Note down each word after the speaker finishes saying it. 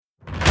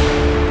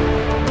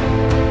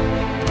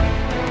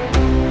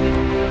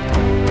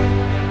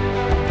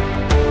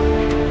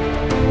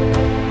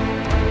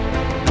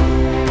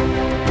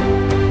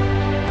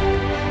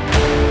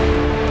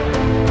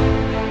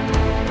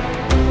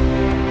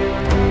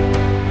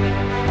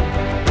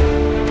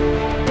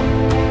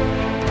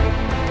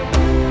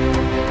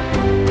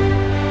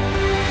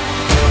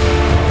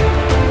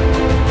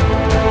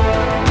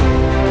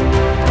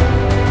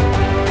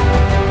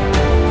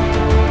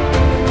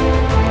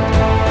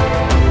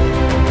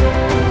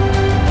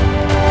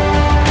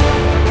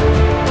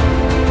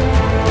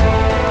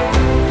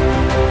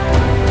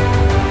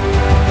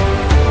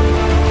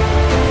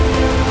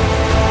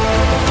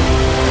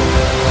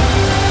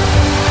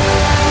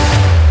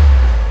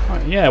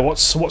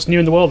what's new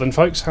in the world then,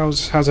 folks?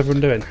 How's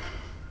everyone doing?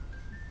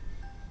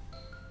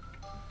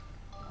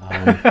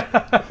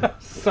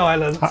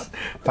 Silence.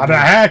 Had a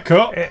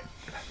haircut.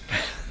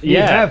 You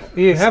have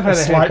had a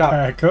slight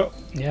haircut.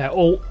 Yeah.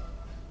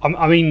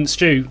 I mean,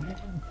 Stu,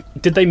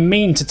 did they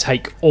mean to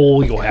take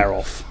all your hair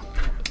off?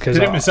 Did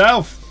it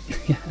myself.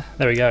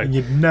 There we go. And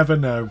you'd never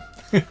know.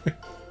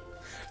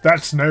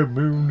 That's no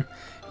moon.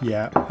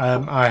 Yeah.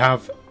 I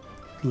have,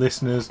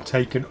 listeners,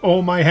 taken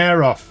all my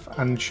hair off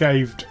and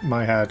shaved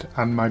my head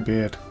and my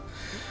beard.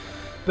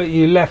 But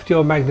you left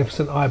your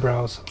magnificent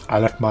eyebrows. I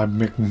left my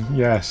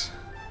yes.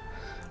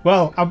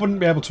 Well, I wouldn't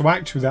be able to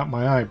act without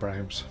my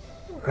eyebrows.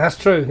 That's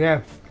true.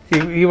 Yeah.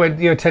 You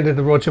attended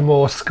the Roger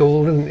Moore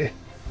School, didn't you?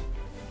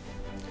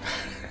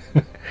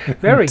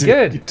 Very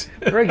good.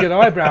 Very good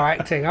eyebrow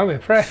acting. I'm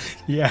impressed.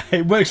 Yeah,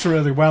 it works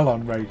really well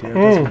on radio,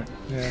 doesn't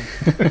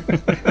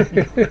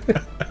it?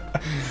 Yeah.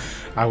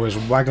 I was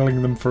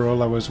waggling them for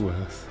all I was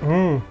worth.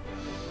 No,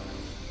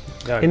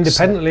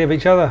 Independently of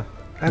each other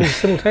and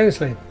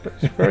simultaneously.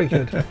 It's very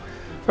good.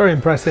 Very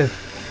impressive.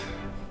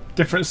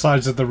 Different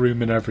sides of the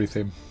room and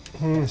everything.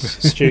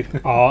 Stu,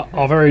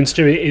 our very own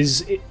Stu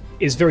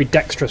is very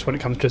dexterous when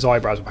it comes to his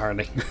eyebrows,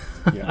 apparently.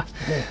 Yeah.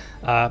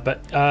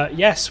 But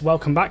yes,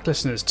 welcome back,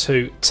 listeners,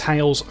 to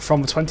Tales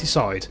from the 20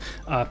 Side,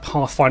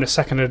 Pathfinder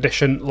 2nd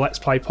Edition Let's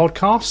Play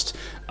podcast.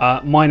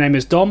 My name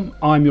is Dom.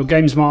 I'm your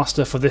games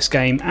master for this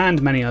game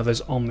and many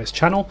others on this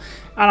channel,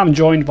 and I'm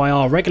joined by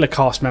our regular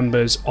cast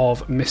members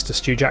of Mr.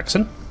 Stu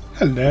Jackson.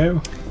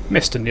 Hello.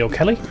 Mr. Neil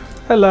Kelly.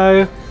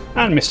 Hello.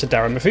 And Mr.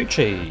 Darren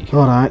Mafucci.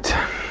 All right.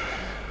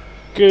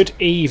 Good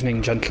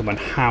evening, gentlemen.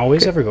 How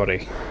is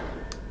everybody?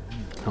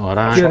 All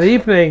right. Good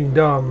evening,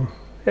 Dom.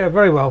 Yeah,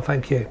 very well,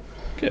 thank you.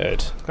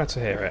 Good. Glad to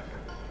hear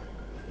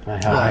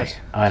it.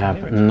 I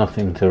have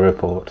nothing to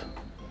report.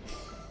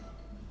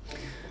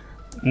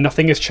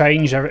 Nothing has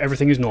changed.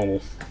 Everything is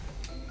normal.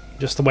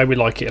 Just the way we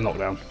like it in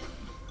lockdown.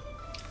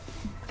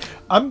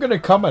 I'm going to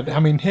comment. I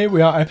mean, here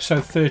we are,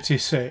 episode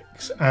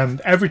 36, and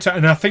every time,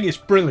 and I think it's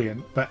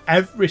brilliant, but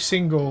every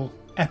single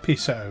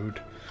episode,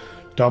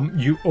 Dom,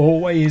 you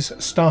always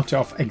start it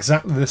off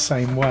exactly the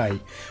same way,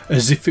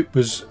 as if it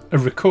was a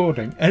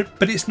recording,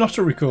 but it's not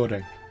a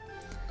recording.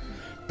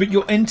 But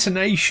your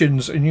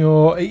intonations and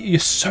you're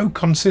so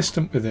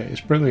consistent with it.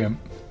 It's brilliant.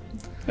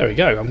 There we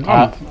go. I'm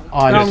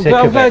I'm sick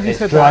of glad it. you It's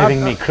said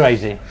driving that. me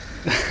crazy.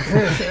 I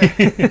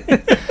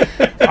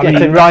Get it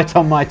mean, right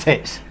on my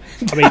tits.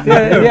 I mean,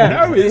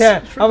 No, it's yeah.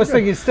 true. I was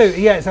thinking, Stu.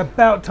 Yeah, it's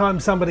about time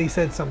somebody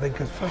said something.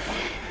 Because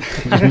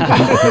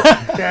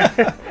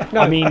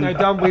no, I mean- no,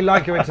 Dom. We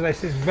like your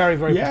intonation. It's very,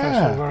 very Yeah.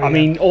 professional. Very, I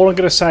mean, all I'm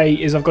going to say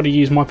is I've got to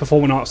use my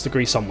performing arts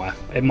degree somewhere.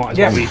 It might as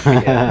well be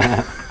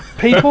here.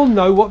 people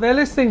know what they're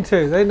listening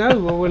to. They know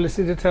well, we're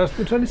listening to Tales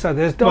from the 20 Side.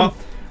 There's Dom, Well-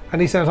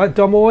 and he sounds like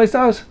Dom always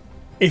does.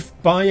 If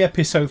by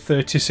episode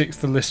 36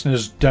 the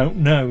listeners don't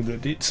know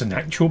that it's an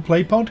actual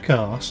play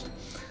podcast,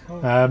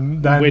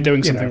 then We're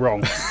doing something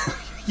wrong.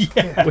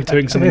 Yeah. We're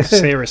doing something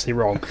seriously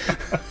wrong.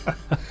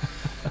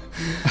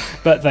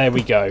 But there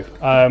we go.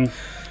 But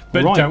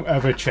right. don't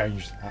ever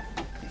change that.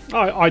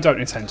 I don't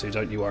intend to.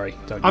 Don't you worry.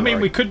 Don't you I mean,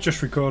 worry. we could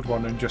just record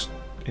one and just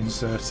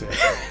insert it.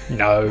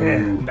 No.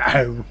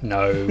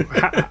 No.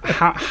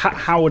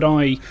 How would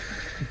I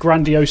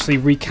grandiosely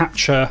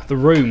recapture the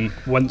room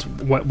when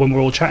we're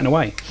all chatting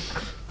away?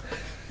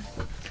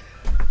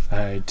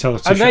 Tell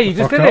us to And there shut you the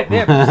just fuck did up.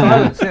 it. Yeah,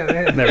 silence.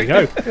 Yeah. There we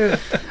go.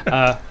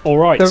 All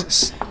right.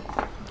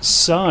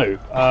 So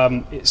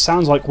it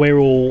sounds like we're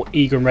all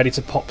eager and ready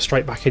to pop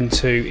straight back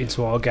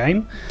into our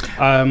game.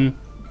 I'm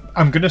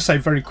going to say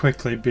very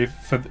quickly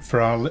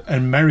for our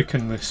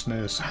American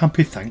listeners,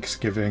 Happy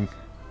Thanksgiving.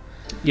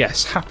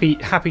 Yes, happy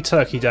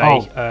Turkey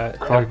Day,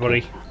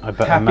 everybody. I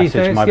better Happy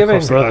message my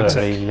Thanksgiving.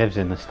 brother. He lives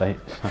in the States.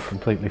 I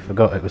completely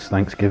forgot it was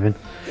Thanksgiving.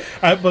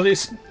 Well,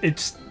 it's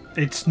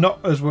not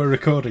as we're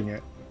recording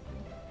it.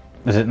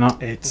 Is it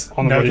not? It's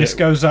On the radio. this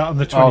goes out on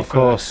the 21st. Oh, of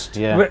course.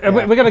 Yeah.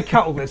 We're going to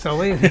cut all this, are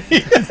we?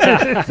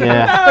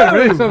 Yeah.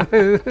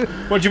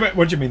 What do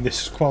you mean?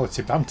 This is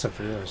quality banter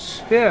for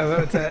us. Yeah,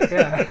 that's it.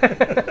 Yeah.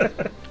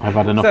 I've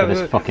had enough of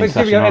this fucking we're giving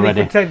session you any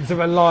already. pretense of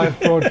a live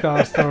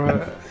broadcast or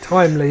a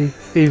timely,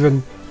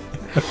 even.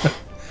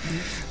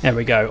 There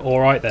we go. All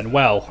right then.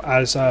 Well,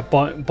 as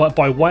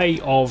by way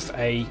of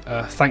a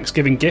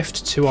Thanksgiving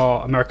gift to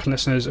our American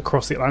listeners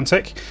across the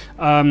Atlantic,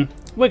 we're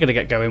going to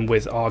get going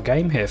with our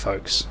game here,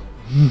 folks.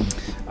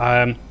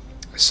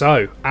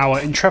 So, our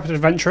intrepid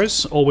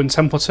adventurers, Orwin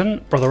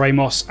Templeton, Brother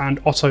Amos, and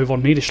Otto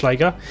von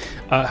Niederschläger,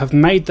 have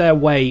made their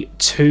way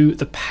to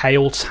the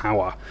Pale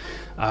Tower,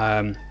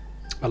 a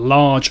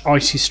large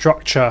icy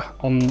structure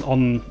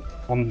on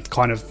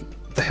kind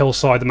of the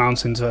hillside, the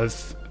mountains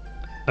of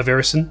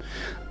Irisen,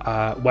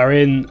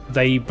 wherein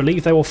they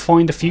believe they will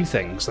find a few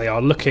things. They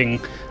are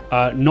looking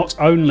not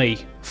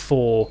only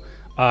for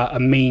a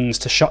means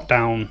to shut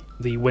down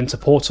the winter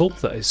portal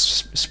that is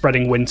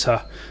spreading winter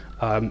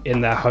in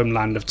their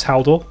homeland of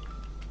Taldor.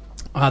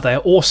 They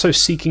are also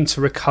seeking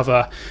to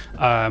recover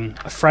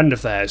a friend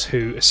of theirs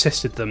who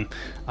assisted them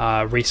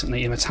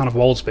recently in the town of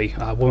Woldsby,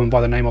 a woman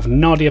by the name of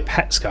Nadia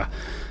Petska,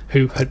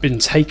 who had been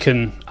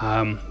taken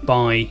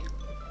by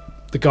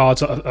the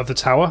guards of the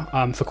tower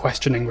for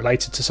questioning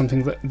related to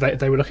something that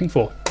they were looking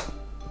for.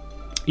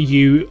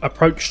 You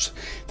approached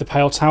the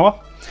Pale Tower,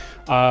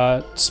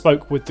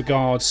 spoke with the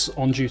guards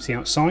on duty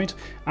outside,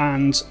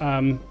 and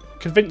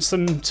convinced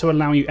them to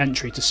allow you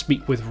entry to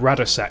speak with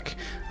Radosek,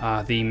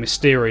 the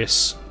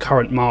mysterious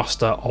current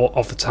master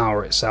of the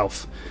tower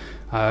itself.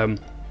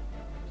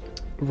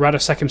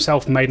 Radosek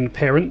himself made an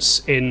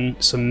appearance in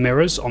some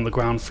mirrors on the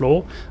ground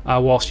floor,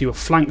 whilst you were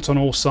flanked on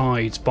all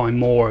sides by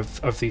more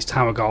of these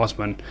tower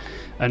guardsmen.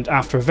 And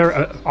after a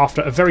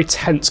very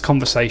tense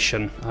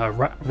conversation,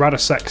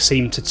 Radosek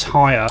seemed to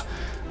tire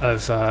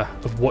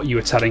of what you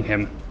were telling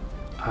him,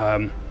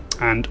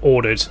 and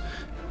ordered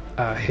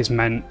his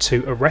men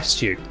to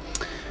arrest you.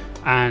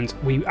 And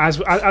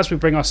as we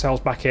bring ourselves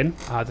back in,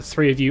 the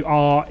three of you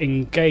are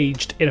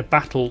engaged in a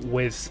battle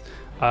with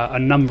a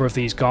number of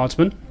these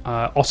guardsmen.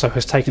 Otto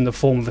has taken the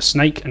form of a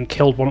snake and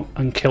killed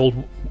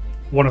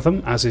one of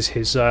them, as is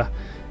his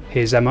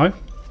MO.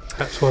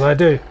 That's what I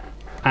do.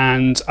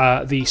 And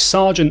the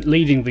sergeant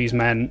leading these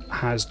men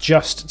has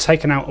just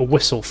taken out a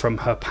whistle from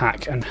her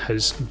pack and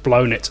has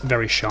blown it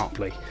very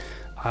sharply.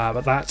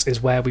 But that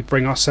is where we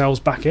bring ourselves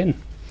back in.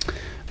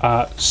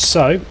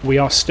 So we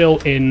are still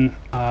in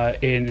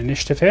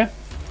initiative here,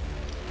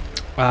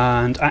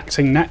 and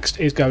acting next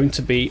is going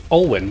to be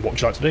Olwyn. What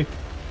would you like to do?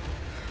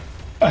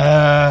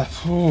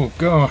 Oh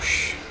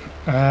gosh.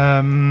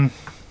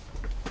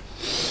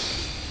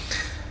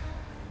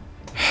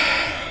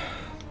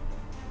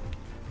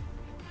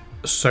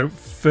 So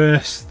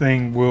first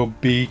thing will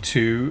be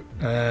to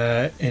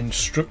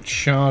instruct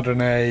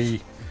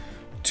Chardonnay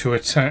to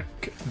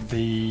attack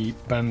the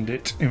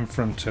bandit in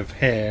front of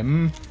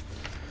him.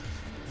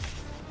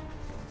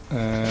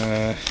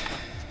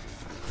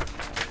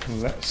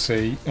 Let's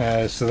see.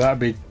 So that'd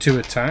be 2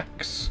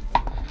 attacks.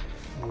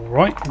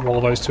 Right,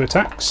 roll those 2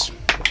 attacks.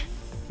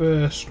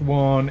 First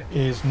one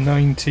is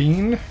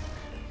 19.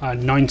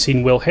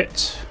 19 will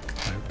hit.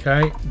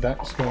 Okay,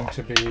 that's going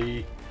to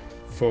be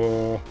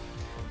for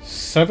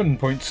 7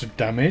 points of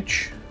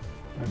damage.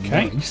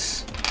 Okay.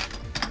 Nice.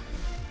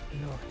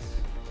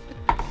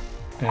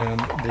 And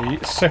the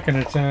second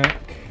attack,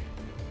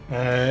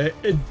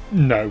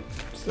 no,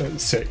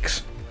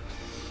 6.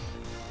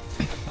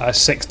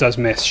 6 does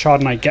miss.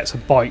 Chardonnay gets a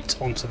bite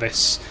onto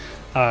this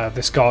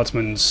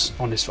guardsman's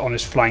on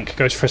his flank,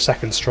 goes for a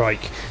second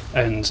strike,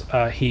 and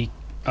he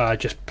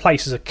just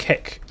places a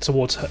kick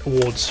towards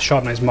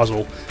Chardonnay's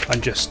muzzle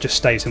and just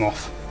stays him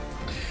off.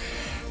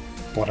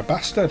 What a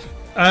bastard!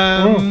 2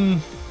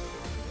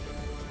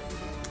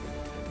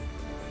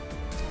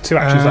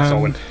 actions left,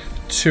 Olwyn.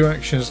 2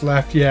 actions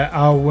left. Yeah,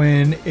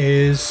 Alwyn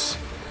is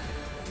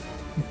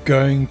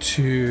going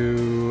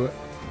to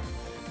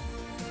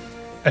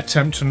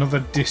attempt another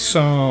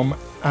disarm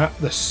at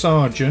the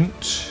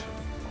sergeant.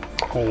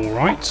 All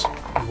right,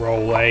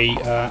 roll a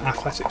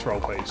athletics roll,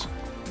 please.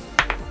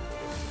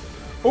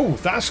 Oh,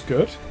 that's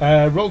good.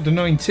 Rolled a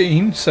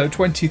 19, so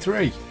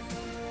 23.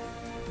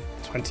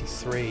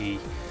 23.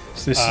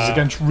 So this is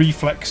against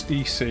reflex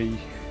DC.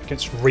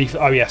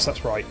 Oh yes,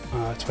 that's right.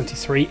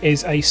 23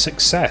 is a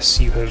success.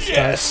 You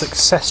have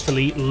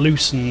successfully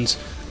loosened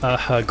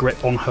her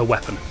grip on her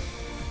weapon.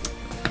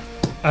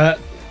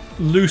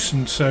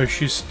 Loosened, so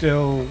she's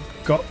still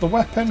got the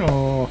weapon,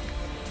 or?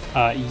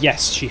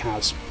 Yes, she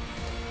has.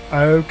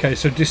 Okay,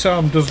 so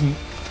disarm doesn't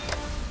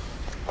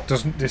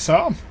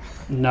disarm.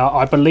 No,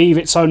 I believe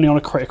it's only on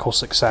a critical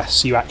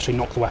success you actually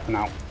knock the weapon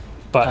out.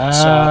 But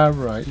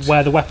right.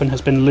 where the weapon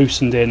has been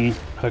loosened in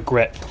her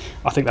grip,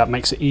 I think that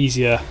makes it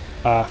easier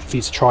for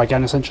you to try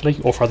again, essentially,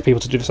 or for other people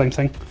to do the same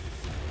thing.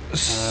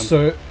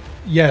 So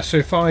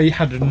if I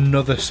had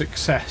another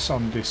success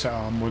on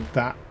disarm, would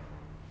that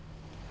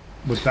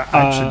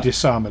actually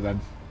disarm her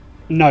then?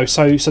 No,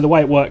 so the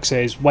way it works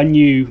is when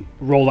you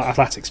roll that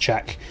athletics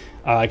check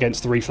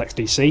against the reflex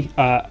DC,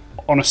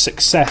 on a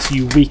success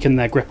you weaken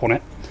their grip on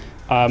it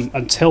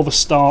until the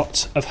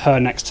start of her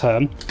next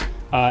turn.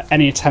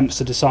 Any attempts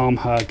to disarm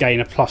her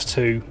gain a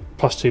 +2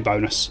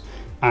 bonus,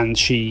 and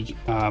she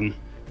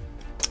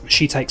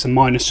takes a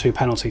 -2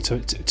 penalty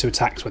to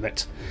attacks with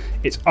it.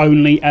 It's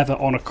only ever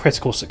on a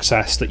critical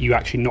success that you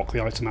actually knock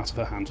the item out of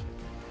her hand.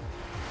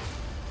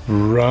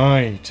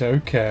 Right,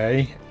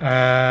 okay.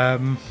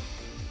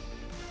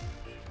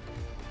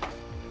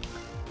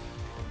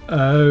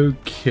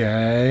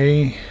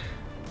 Okay.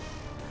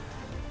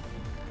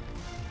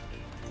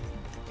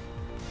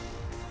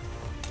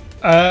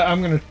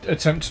 I'm going to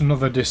attempt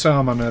another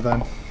disarm on her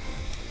then.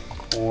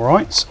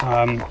 Alright,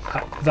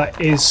 that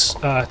is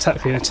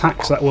technically an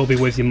attack, so that will be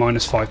with your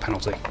 -5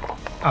 penalty.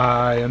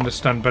 I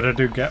understand, but I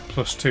do get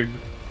 +2,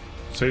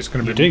 so it's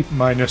going to be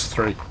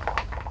 -3.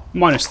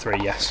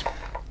 -3, yes.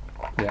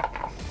 Yeah.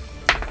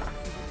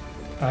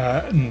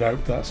 No,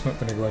 that's not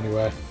going to go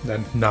anywhere.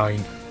 Then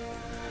 9.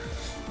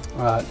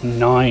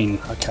 9,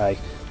 okay.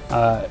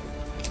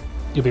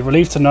 You'll be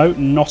relieved to know,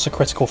 not a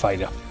critical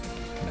failure.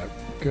 No,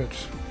 good.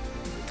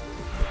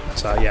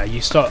 So yeah,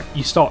 you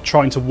start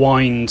trying to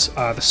wind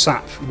the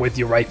sap with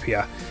your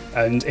rapier,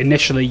 And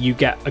initially, you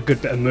get a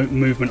good bit of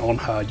movement on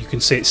her. You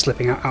can see it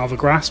slipping out of her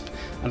grasp,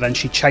 and then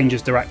she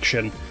changes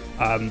direction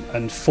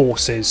and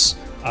forces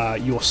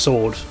your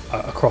sword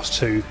across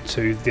to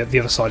the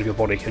other side of your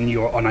body, and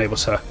you are unable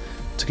to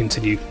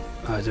continue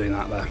doing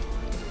that there.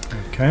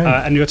 Okay.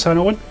 End of your turn,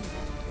 Owen?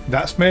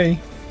 That's me.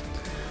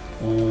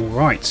 All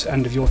right,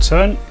 end of your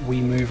turn.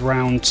 We move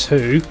round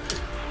to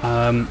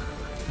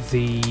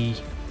the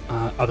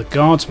other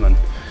guardsmen.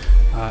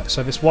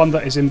 So this one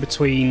that is in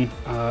between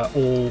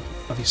all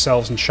of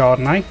yourselves and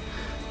Chardonnay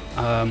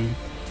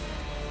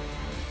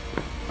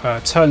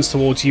turns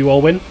towards you,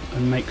 Olwyn,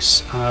 and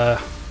makes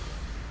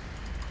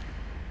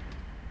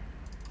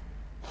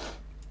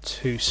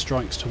 2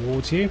 strikes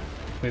towards you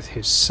with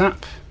his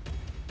sap.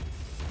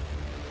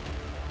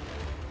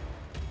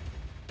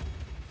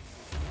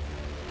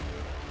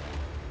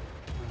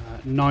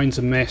 Nine's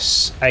a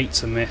miss,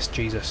 8's a miss,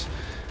 Jesus.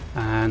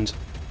 And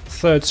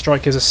third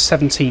strike is a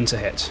 17 to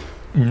hit.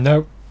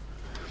 Nope.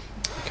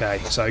 Okay,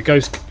 so it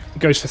goes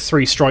for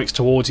 3 strikes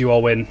towards you,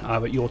 Olwyn,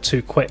 but you're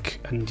too quick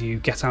and you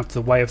get out of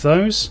the way of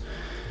those.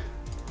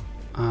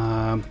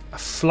 A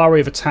flurry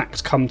of attacks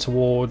come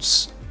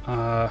towards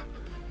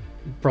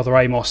Brother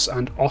Amos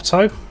and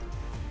Otto.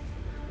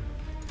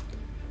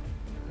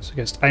 So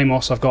against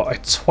Amos, I've got a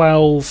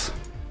 12,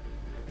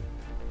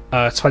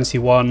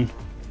 21,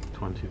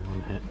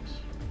 21 hits.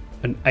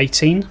 and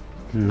 18.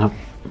 No.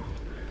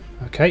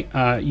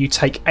 Okay, you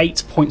take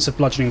 8 points of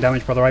bludgeoning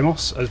damage, Brother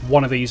Amos, as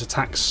one of these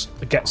attacks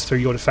gets through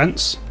your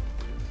defense.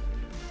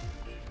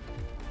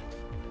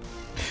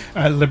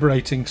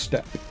 Liberating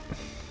step.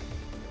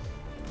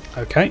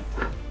 Okay.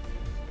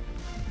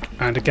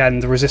 And again,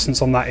 the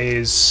resistance on that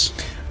is...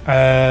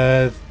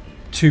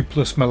 2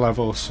 plus my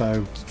level,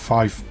 so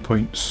 5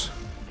 points.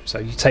 So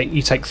you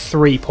take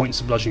 3 points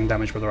of bludgeoning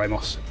damage, Brother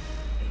Amos,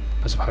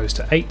 as opposed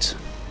to 8.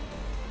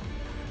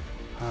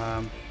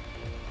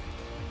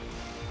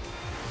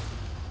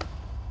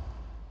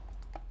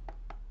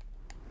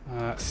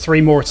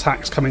 3 more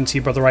attacks come into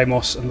you, Brother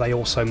Amos, and they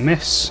also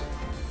miss.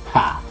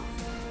 Ha!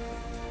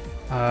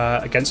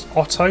 Against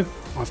Otto,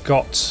 I've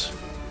got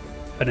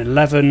an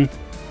 11,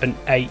 an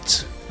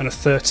 8, and a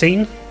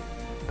 13.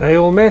 They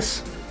all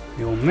miss.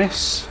 You'll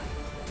miss.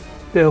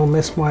 They all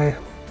miss my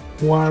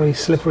wiry,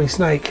 slippery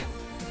snake.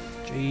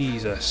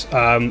 Jesus.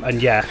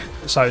 And yeah,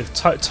 so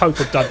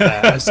total dud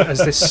there as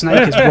this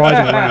snake is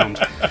writhing around.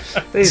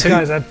 These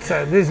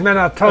men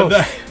are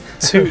toast.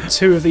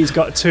 Two of these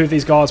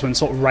guardsmen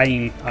sort of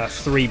rain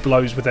 3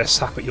 blows with their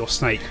sap at your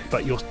snake,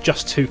 but you're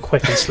just too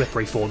quick and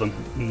slippery for them.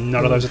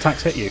 None of those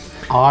attacks hit you.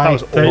 I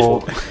was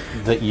awful. thought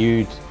that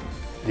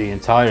the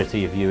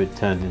entirety of you had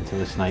turned into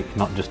the snake,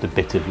 not just a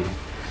bit of you.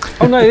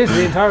 Oh no, it is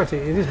the entirety.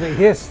 It is me.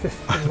 Yes, this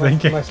is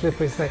my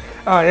slippery snake.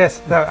 Oh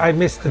yes, no, I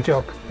missed the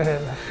joke.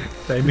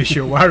 They miss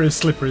your warrior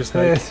slippery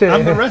snake Yes, yeah,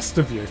 and the yeah. rest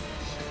of you.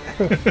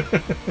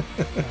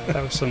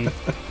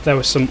 There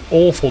was some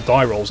awful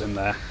die rolls in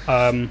there, but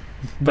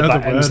Another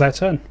that ends word. their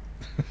turn.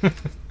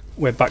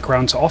 We're back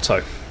round to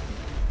Otto.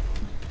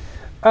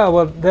 Oh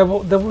well, there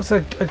was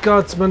a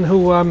guardsman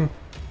who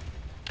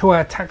I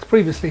attacked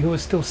previously, who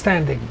was still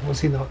standing, was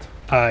he not?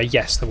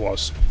 Yes, there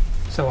was.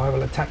 So I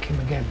will attack him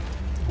again.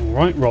 All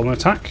right, roll an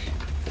attack.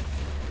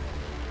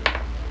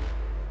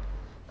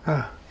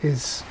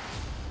 It's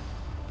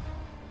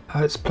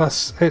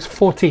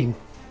 14.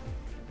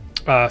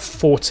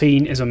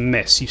 14 is a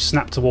miss. You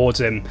snap towards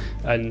him,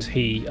 and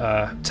he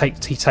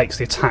takes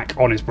the attack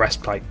on his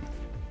breastplate.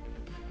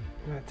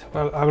 Right.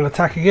 Well, I will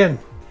attack again.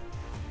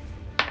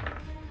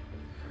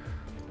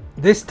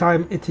 This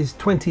time it is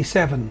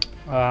 27.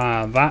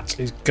 That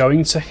is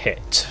going to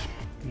hit.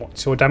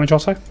 What's your damage,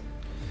 Otto?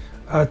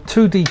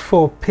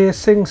 2d4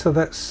 piercing, so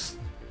that's...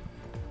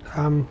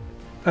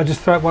 I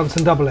just throw it once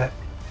and double it.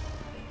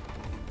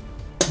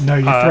 No,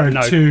 you throw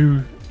no.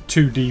 two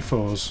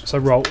d4s. So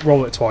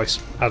roll it twice.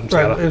 Add them Right, it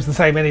together. was the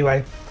same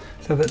anyway.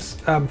 So that's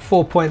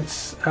 4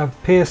 points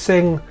of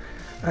piercing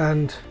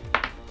and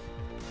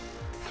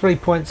 3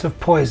 points of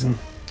poison.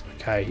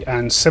 Okay,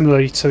 and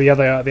similarly to the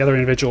other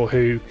individual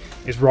who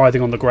is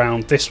writhing on the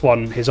ground, this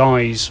one, his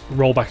eyes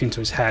roll back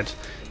into his head.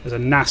 There's a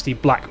nasty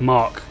black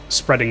mark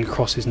spreading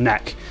across his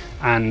neck,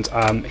 and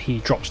he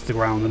drops to the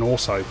ground and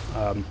also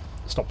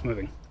stops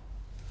moving.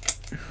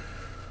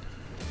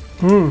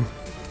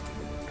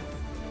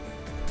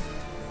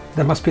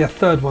 There must be a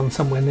third one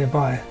somewhere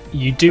nearby.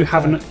 You do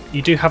have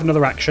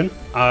another action,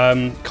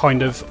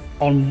 kind of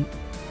on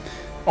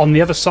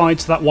the other side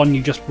to that one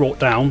you just brought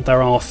down.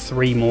 There are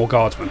 3 more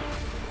guardsmen.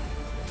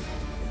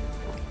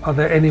 Are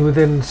there any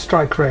within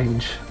strike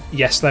range?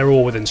 Yes, they're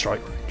all within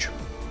strike range.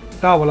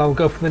 Oh, well, I'll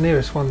go for the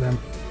nearest one then.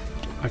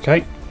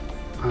 Okay.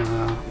 All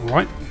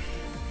right.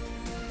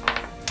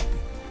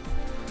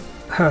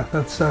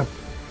 That's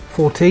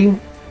 14.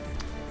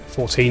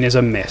 14 is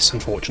a miss,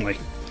 unfortunately.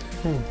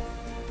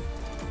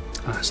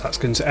 So that's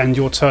going to end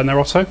your turn there,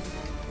 Otto.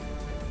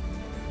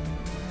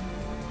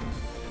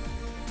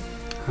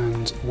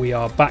 And we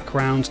are back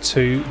round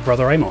to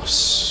Brother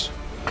Amos.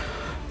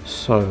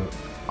 So,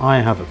 I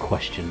have a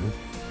question,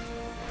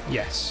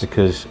 Yes.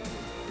 because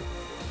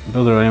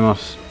Brother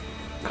Amos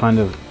kind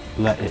of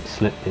let it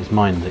slip his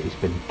mind that he's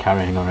been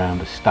carrying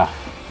around a staff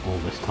all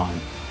this time.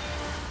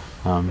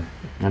 And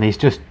he's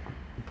just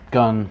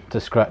gone to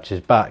scratch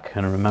his back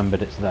and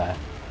remembered it's there.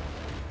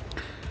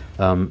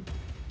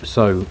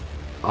 So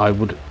I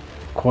would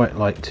quite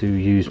like to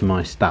use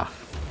my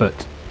staff,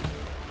 but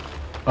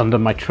under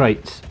my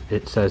traits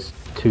it says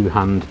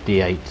 2-hand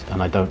D8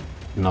 and I don't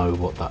know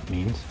what that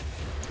means.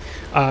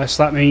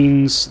 So that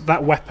means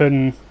that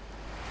weapon,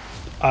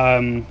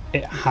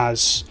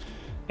 it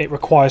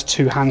requires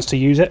 2 hands to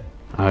use it,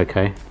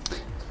 Okay.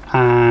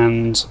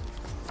 and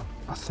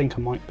I think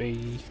I might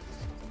be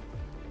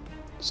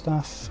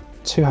staff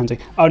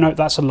 2-handed. Oh no,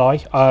 that's a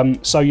lie.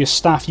 So your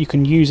staff, you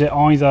can use it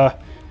either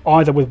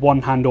with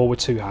 1 hand or with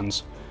 2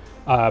 hands.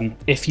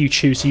 If you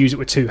choose to use it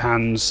with 2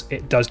 hands,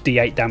 it does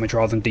D8 damage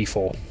rather than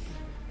D4.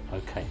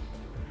 Okay.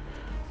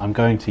 I'm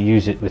going to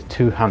use it with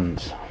 2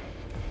 hands.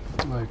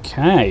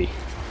 Okay.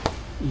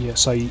 Yeah.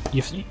 So you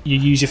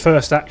use your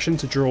first action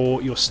to draw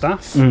your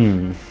staff.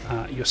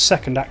 Your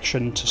second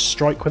action to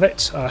strike with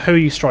it. Who are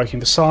you striking?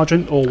 The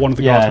sergeant or one of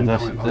the Yeah,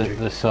 guardsmen behind you?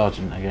 the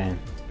sergeant again.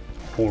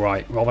 All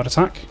right. Roll that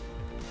attack.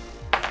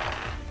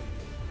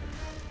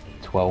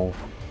 12.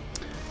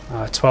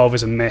 12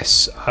 is a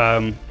miss.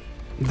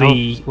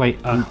 Wait,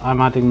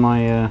 I'm adding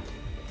my...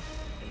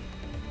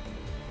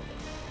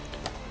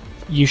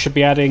 You should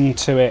be adding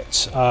to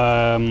it.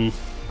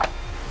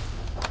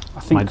 I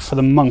think for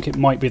the monk it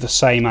might be the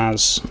same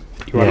as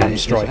your unarmed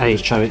strike.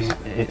 It's 8, so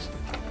it's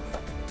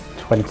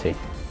 20.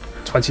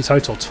 20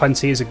 total.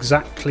 20 is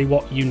exactly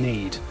what you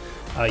need.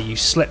 You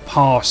slip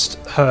past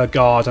her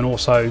guard and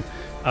also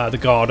the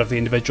guard of the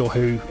individual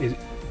who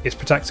is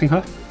protecting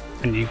her,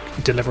 and you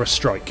deliver a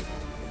strike.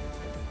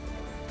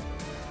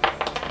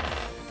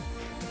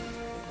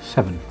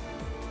 7.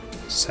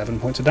 7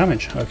 points of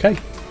damage. Okay.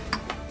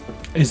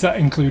 Is that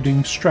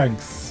including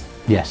strength?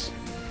 Yes.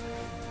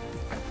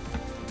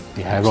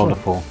 Yeah, I rolled a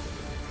 4.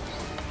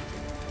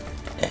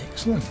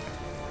 Excellent.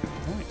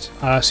 Right.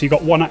 So you've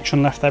got 1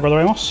 action left there, Brother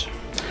Amos.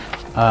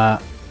 I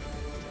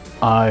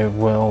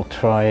will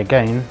try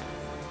again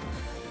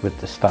with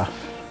the staff.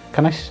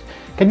 Can I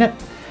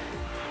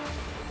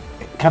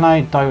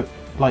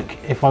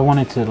if I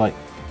wanted to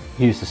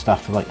use the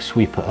staff to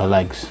sweep at her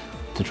legs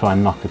to try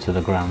and knock her to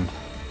the ground?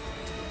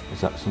 Is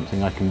that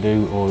something I can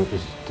do, or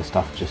is the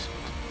staff just?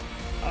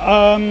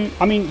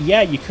 I mean,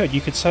 yeah, you could.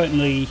 You could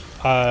certainly,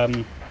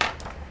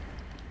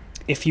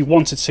 if you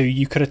wanted to,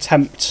 you could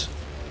attempt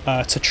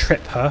to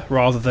trip her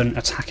rather than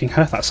attacking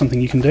her. That's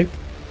something you can do.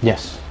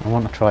 Yes, I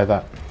want to try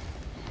that.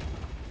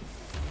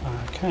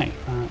 Okay,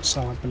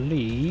 so I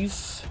believe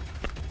it's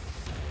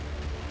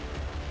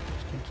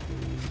going to be,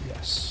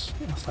 yes,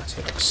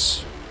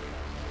 athletics.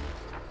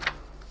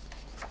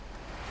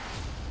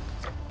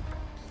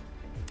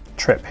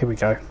 Trip, here we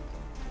go.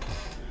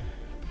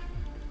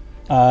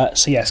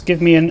 So yes,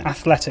 give me an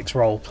athletics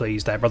roll,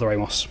 please, there, Brother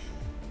Amos.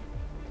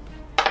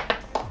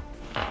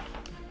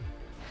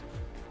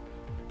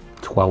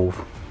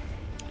 12.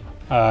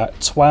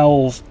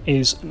 12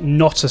 is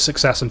not a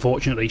success,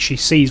 unfortunately. She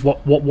sees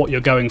what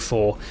you're going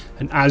for,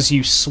 and as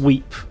you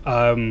sweep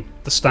the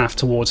staff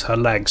towards her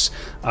legs,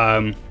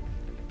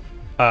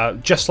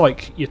 just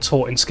like you're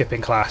taught in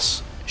skipping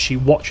class, she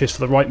watches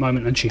for the right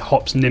moment and she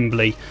hops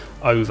nimbly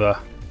over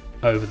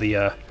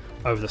the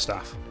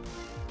staff.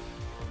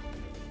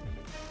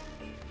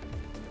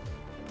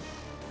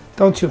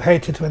 Don't you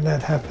hate it when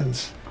that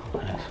happens?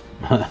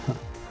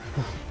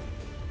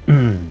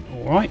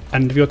 Alright,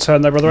 end of your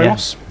turn there, Brother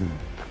Amos.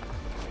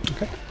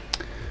 Okay.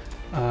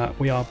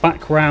 We are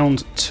back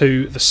round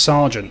to the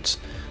sergeant,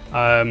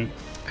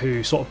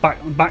 who sort of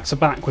back to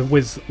back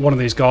with one of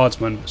these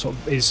guardsmen, sort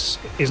of is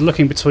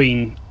looking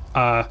between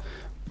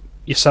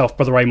yourself,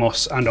 Brother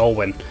Amos, and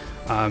Olwyn,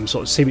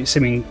 sort of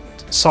seeming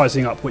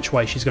sizing up which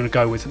way she's going to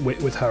go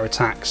with her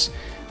attacks.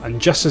 And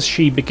just as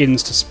she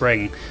begins to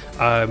spring,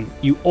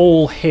 you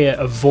all hear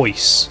a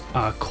voice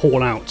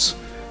call out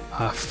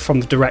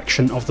from the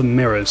direction of the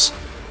mirrors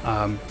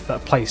that are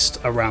placed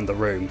around the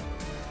room.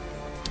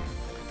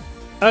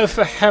 Oh,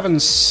 for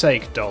heaven's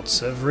sake,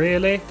 Dodsev,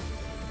 really?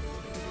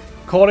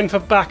 Calling for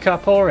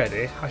backup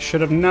already? I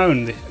should have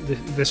known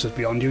this was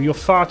beyond you. You're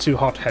far too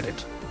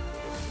hot-headed.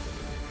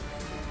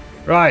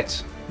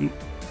 Right.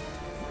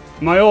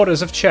 My orders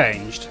have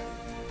changed.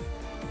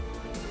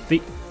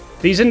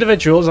 These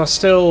individuals are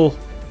still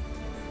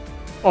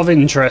of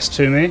interest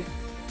to me.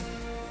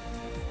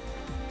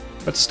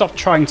 But stop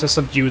trying to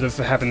subdue them,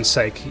 for heaven's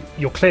sake.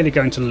 You're clearly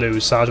going to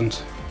lose,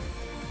 Sergeant.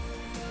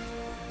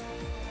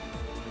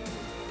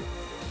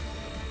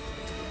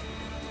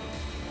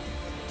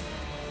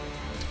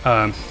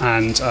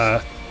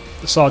 The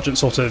sergeant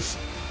sort of...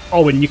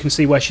 Owen, you can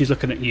see where she's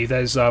looking at you.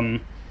 There's a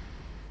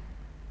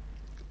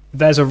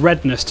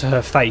redness to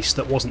her face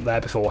that wasn't there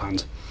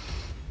beforehand.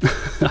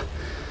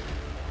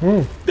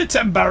 It's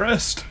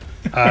embarrassed.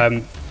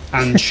 And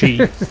she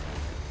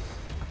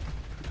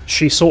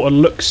sort of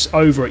looks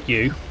over at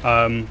you,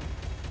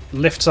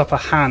 lifts up a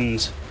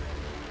hand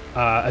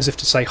as if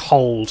to say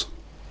hold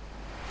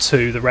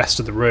to the rest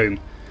of the room,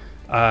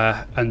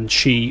 and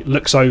she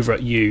looks over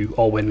at you,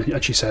 Olwyn,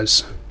 and she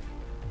says,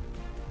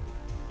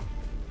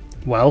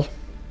 "Well,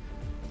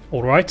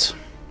 all right.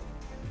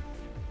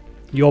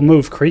 Your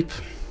move, creep."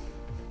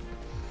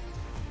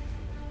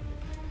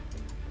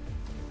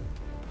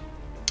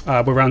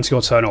 We're round to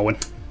your turn, Olwyn.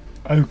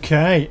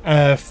 Okay,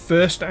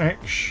 first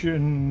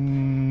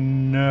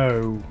action,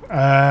 no.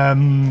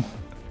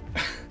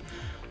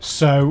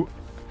 So,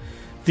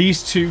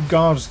 these two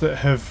guards that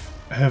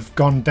have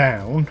gone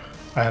down,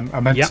 I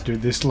meant to do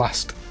this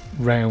last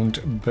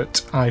round,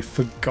 but I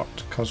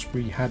forgot because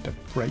we had a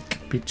break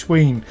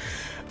between.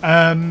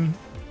 Am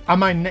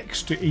I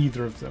next to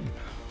either of them?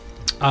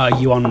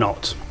 You are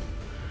not.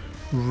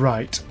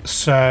 Right,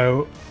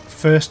 so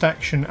first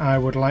action I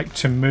would like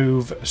to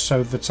move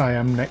so that I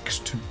am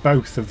next to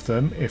both of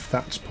them, if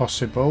that's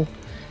possible.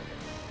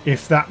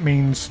 If that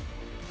means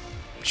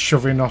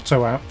shoving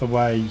Otto out the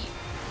way,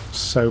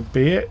 so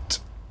be it.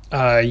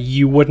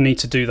 You would need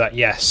to do that,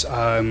 yes.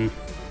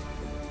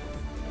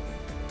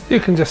 You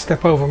can just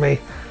step over me.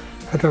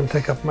 I don't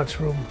take up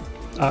much room.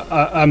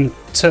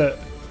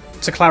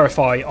 To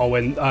clarify,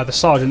 Olwyn, the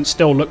sergeant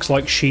still looks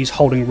like she's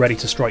holding ready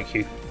to strike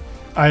you.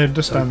 I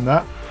understand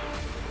that.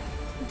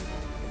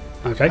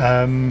 Okay.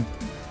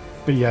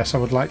 But yes, I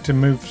would like to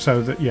move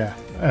so that,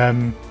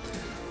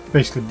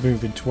 basically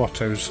move into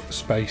Otto's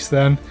space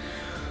then.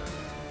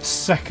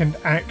 Second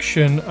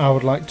action, I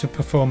would like to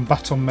perform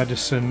battle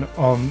medicine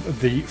on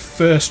the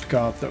first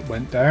guard that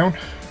went down.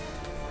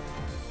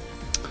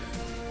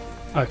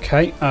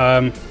 Okay.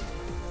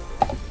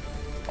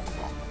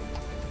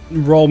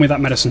 Roll me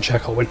that medicine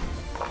check, Olwyn.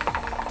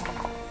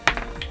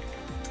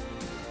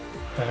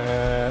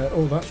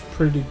 That's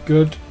pretty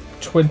good.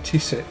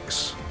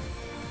 26.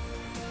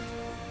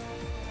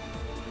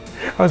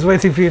 I was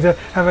waiting for you to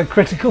have a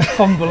critical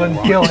fumble and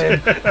kill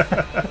him.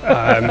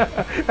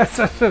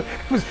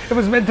 It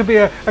was meant to be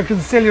a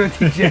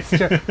conciliatory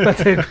gesture,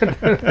 but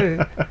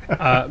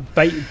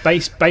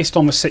based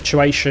on the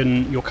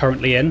situation you're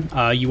currently in,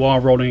 you are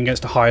rolling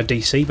against a higher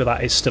DC, but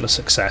that is still a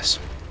success.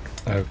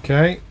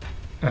 Okay.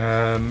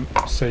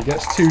 So he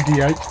gets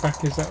 2d8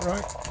 back, is that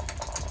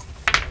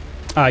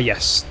right?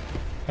 Yes.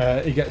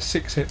 He gets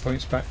 6 hit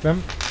points back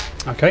then.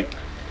 Okay.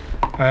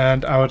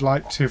 And I would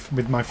like to,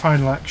 with my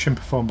final action,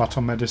 perform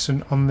battle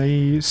medicine on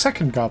the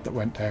second guard that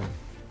went down.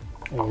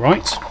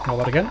 Alright, roll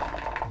that again.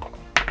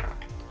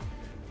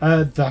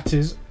 That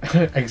is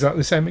exactly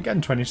the same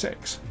again,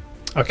 26.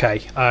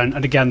 Okay,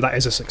 and again, that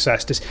is a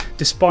success.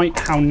 Despite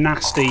how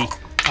nasty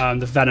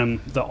the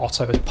venom that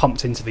Otto has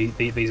pumped into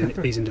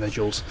these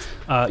individuals,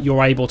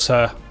 you're able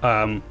to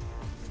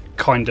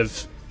kind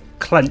of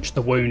clench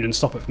the wound and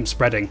stop it from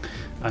spreading.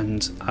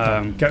 And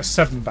get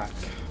 7 back.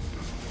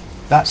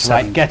 That's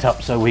right, get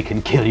up so we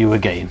can kill you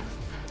again.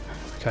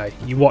 Okay,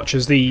 you watch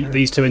as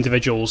these two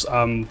individuals,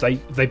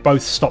 they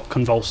both stop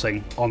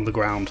convulsing on the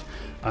ground.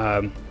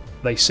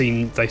 They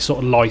sort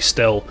of lie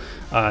still,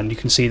 and you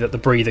can see that the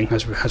breathing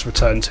has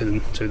returned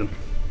to them.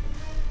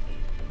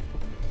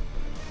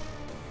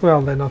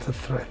 Well, they're not a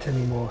threat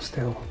anymore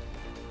still.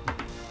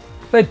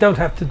 They don't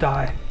have to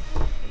die.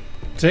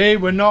 See,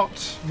 we're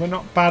not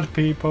bad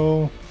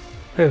people.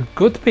 They're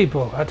good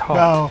people at heart.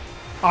 Well,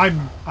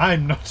 I'm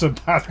not a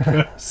bad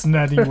person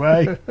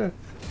anyway.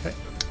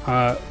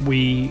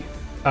 End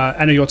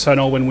of your turn,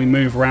 or when we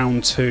move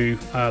round to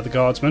the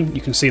guardsmen,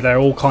 you can see they're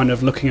all kind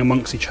of looking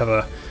amongst each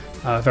other,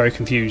 very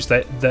confused.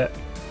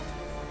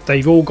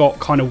 They've all got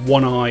kind of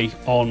one eye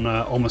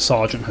on the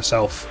sergeant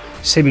herself,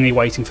 seemingly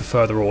waiting for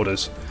further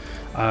orders.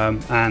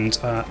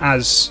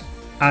 As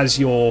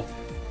you're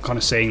kind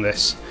of seeing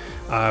this,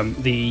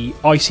 the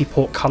icy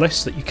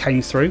portcullis that you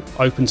came through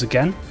opens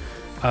again.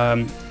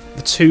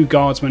 The two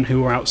guardsmen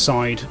who were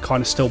outside, kind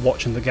of still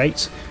watching the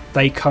gate,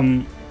 they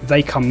come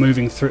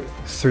moving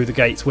through the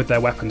gates with their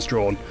weapons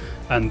drawn,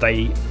 and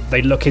they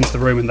look into the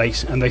room and they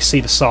see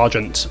the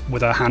sergeant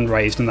with her hand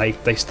raised, and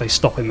they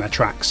stop in their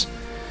tracks,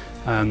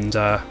 and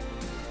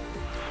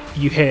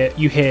you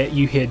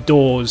hear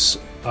doors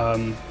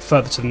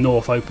further to the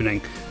north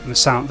opening, and the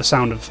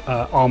sound of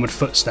armoured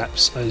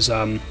footsteps as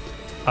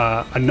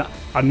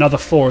another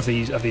 4 of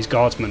these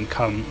guardsmen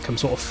come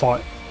sort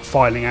of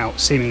filing out,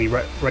 seemingly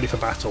ready for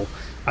battle,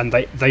 and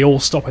they all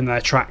stop in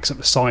their tracks at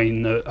the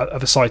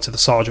sight of the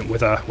sergeant with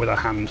her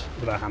hand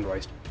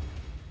raised.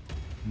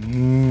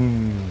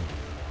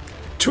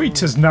 Tweet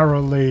has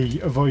narrowly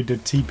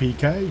avoided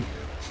TPK.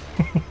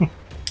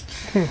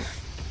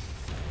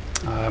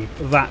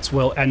 That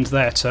will end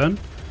their turn.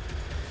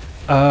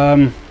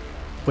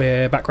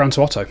 We're back round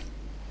to Otto.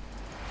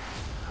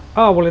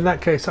 Oh, well, in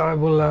that case, I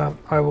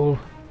will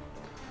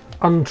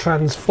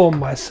untransform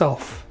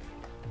myself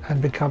and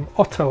become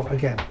Otto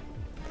again.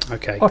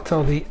 Okay.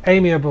 Otto, the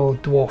amiable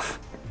dwarf,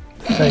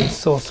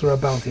 faced sorcerer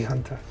bounty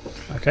hunter.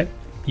 Okay.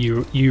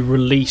 You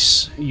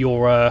release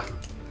your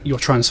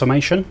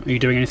transformation. Are you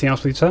doing anything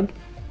else with your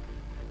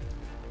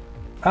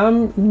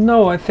turn?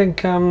 No, I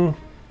think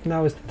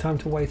now is the time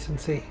to wait and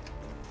see.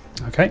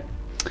 Okay.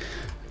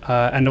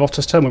 End of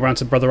Otto's turn. We're round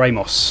to Brother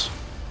Amos.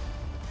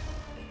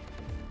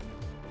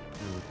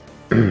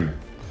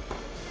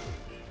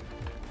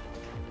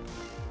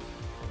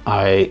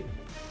 I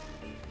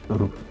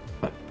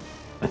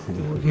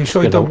You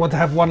sure you don't want to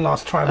have one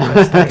last try with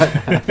this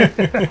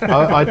thing?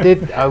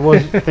 I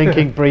was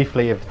thinking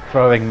briefly of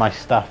throwing my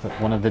staff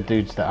at one of the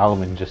dudes that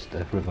Alwyn just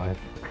revived.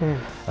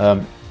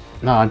 No,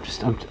 I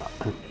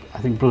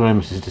think Brother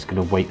Amos is just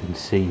going to wait and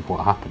see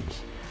what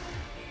happens.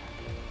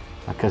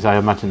 Because I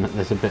imagine that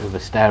there's a bit of a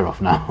stare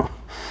off now.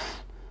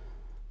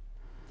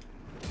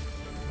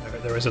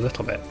 There is a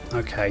little bit.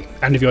 Okay.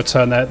 End of your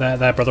turn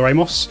there, Brother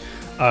Amos.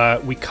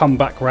 We come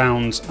back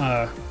round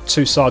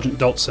to Sergeant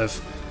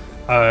Doltsev.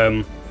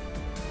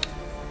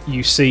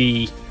 You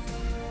see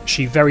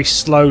she very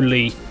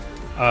slowly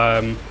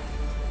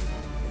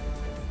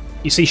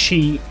you see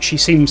she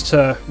seems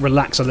to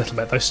relax a little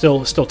bit, though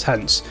still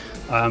tense.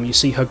 You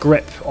see her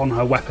grip on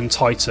her weapon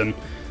tighten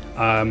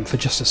for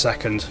just a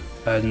second,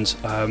 and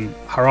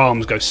her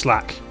arms go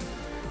slack,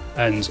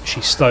 and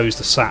she slows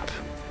the sap.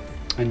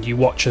 And you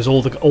watch as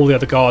all the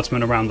other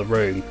guardsmen around the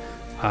room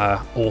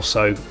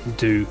also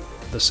do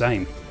the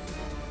same.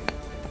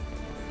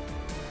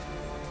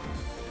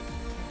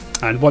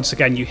 And once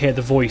again, you hear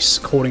the voice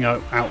calling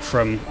out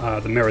from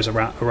the mirrors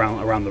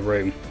around the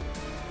room.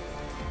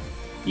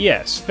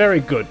 Yes, very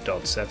good,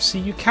 Doltsev. See,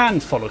 you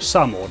can follow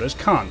some orders,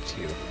 can't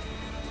you?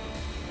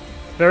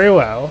 Very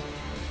well.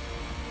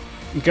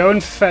 Go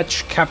and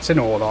fetch Captain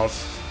Orlov.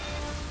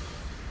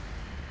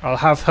 I'll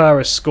have her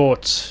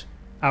escort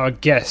our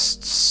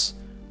guests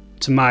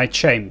to my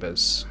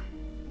chambers.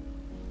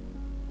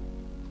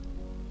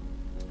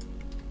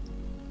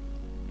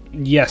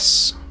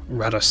 Yes,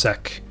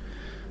 Radosek,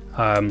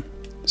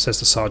 says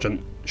the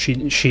sergeant.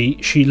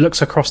 She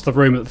looks across the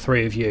room at the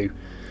three of you.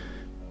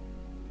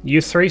 You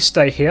three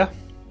stay here.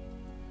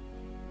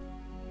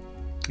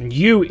 And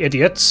you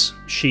idiots,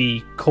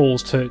 she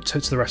calls to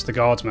the rest of the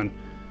guardsmen.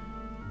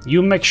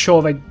 You make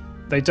sure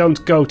they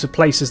don't go to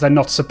places they're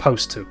not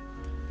supposed to.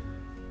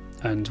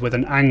 And with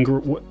an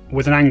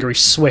angry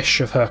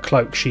swish of her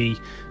cloak, she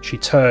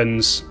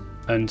turns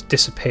and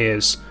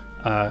disappears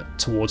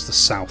towards the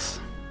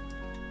south.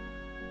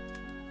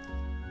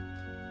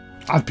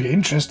 I'd be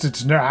interested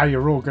to know how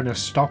you're all going to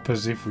stop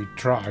us if we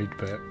tried,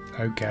 but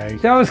okay.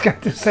 Yeah, I was going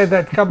to say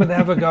that. Come and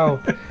have a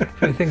go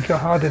if you think you're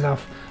hard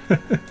enough.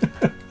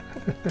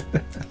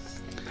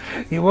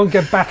 You won't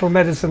get battle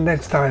medicine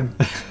next time.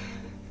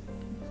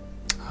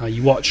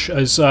 You watch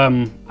as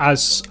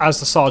the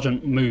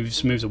sergeant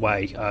moves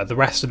away. The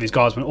rest of these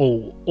guardsmen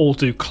all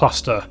do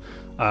cluster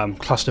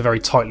very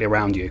tightly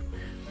around you.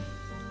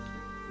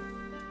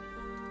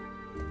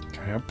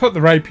 Okay, I'll put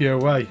the rapier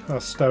away.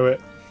 I'll stow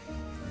it.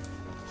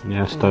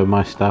 Yeah, stow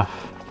my staff.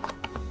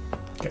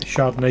 Get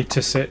Chardonnay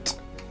to sit.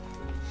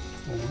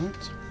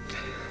 Alright.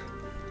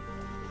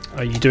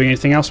 Are you doing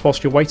anything else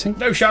whilst you're waiting?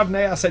 No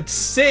Chardonnay, I said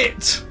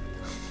sit!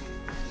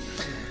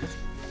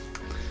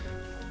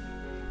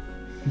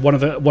 One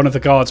of the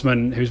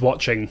guardsmen who's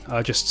watching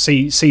just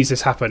sees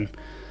this happen,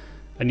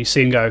 and you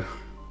see him go,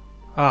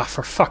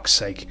 for fuck's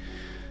sake.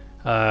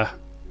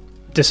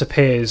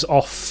 Disappears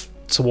off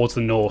towards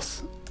the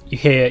north. You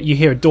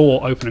hear a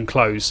door open and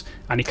close,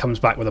 and he comes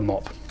back with a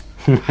mop.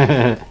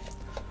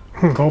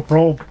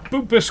 Corporal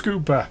Booper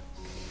Scooper.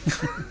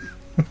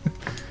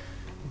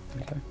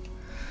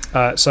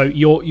 So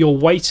you're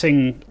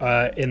waiting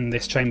in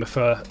this chamber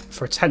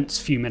for a tense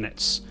few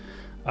minutes,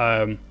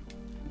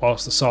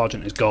 whilst the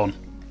sergeant is gone.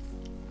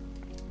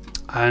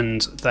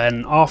 And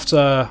then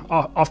after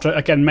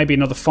again maybe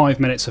another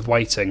 5 minutes of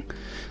waiting,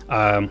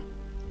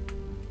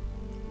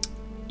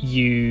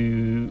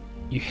 you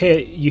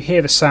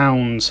hear the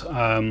sound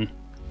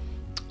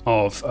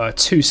of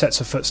two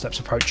sets of footsteps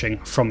approaching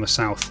from the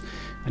south,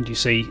 and you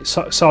see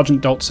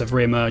Sergeant Doltsev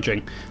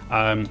re-emerging.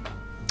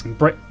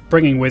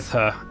 Bringing with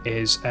her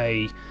is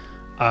a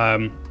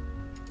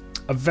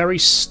very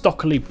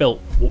stockily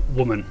built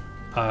woman.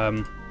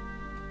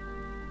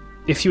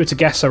 If you were to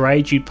guess her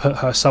age, you'd put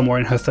her somewhere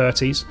in her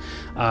 30s.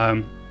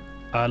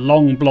 A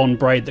long blonde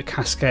braid that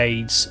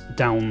cascades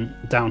down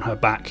her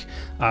back.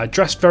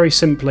 Dressed very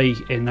simply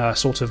in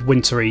sort of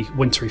wintry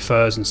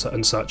furs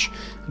and such.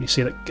 And you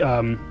see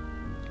that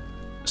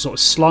sort of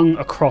slung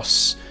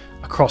across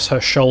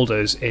her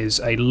shoulders is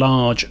a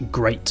large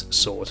great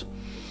sword.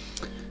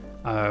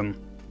 And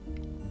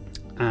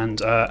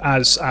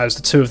as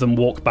the two of them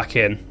walk back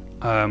in,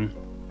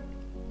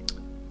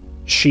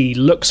 she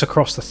looks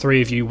across the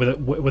three of you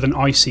with an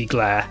icy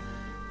glare,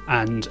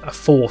 and a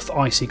fourth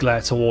icy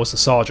glare towards the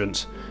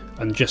sergeant,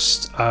 and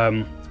just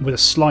with a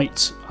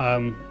slight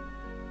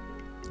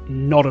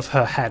nod of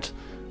her head,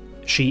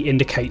 she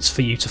indicates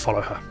for you to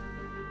follow her.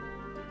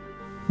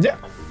 Yeah.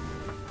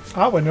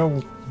 I will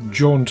all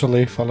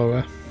jauntily follow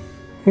her.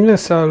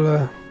 Yes,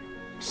 I'll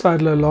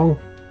sidle along.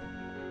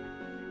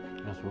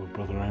 That's what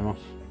Brother Amos.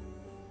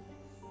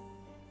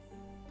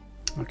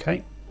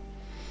 Okay.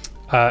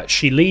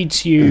 She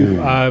leads you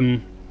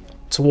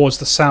towards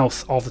the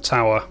south of the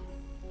tower.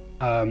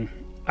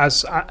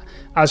 As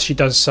she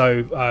does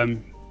so,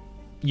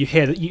 you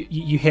hear that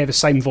you hear the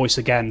same voice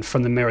again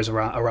from the mirrors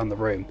around the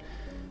room.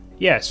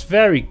 Yes,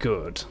 very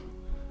good.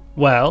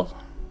 Well,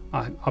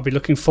 I'll be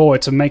looking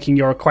forward to making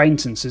your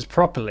acquaintances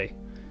properly.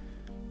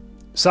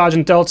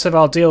 Sergeant Deltev,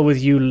 I'll deal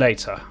with you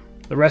later.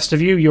 The rest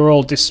of you, you're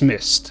all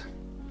dismissed.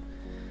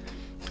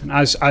 And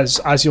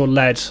as you're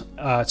led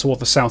toward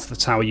the south of the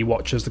tower, you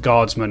watch as the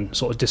guardsmen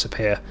sort of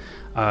disappear.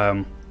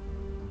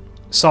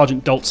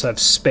 Sergeant Doltsev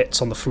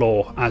spits on the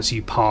floor as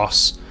you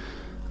pass.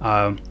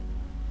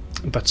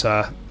 But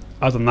other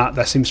than that,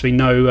 there seems to be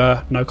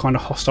no kind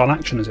of hostile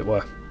action, as it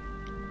were.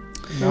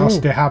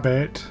 Nasty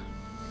habit.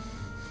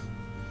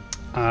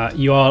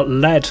 You are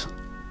led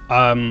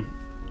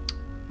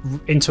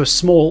into a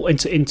small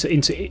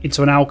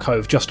into an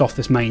alcove just off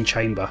this main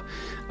chamber,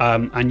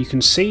 and you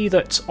can see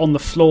that on the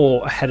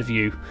floor ahead of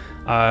you,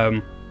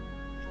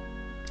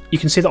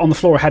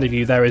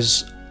 there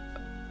is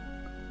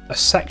a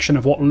section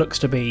of what looks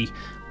to be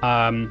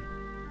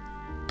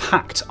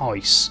packed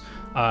ice,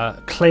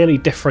 clearly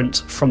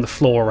different from the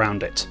floor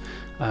around it,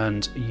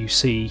 and you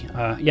see,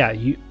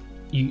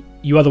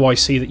 you otherwise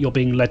see that you're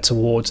being led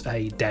towards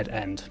a dead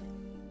end.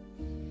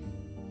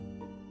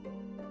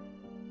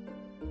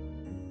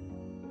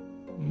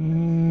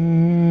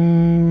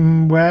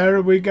 Where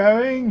are we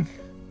going?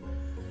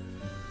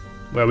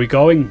 Where are we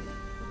going?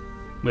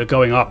 We're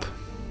going up,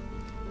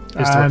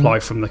 is the reply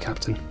from the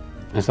captain.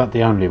 Is that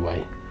the only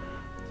way?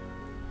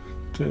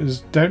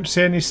 Don't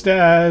see any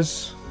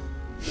stairs.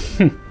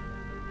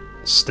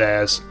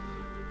 Stairs.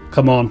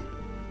 Come on.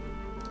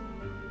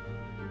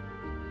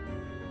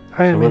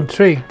 I am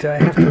intrigued, I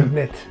have to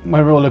admit.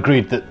 We're all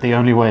agreed that the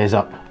only way is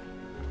up.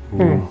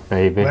 Ooh,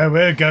 baby. Where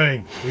we're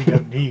going, we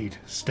don't need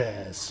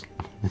stairs.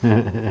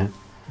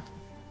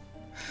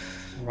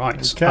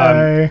 Right.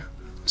 Okay.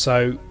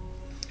 So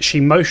she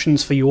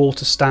motions for you all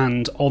to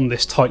stand on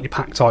this tightly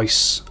packed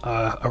ice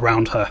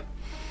around her.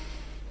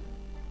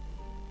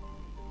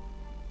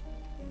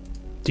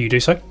 Do you do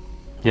so?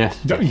 Yes.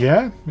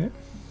 Yeah.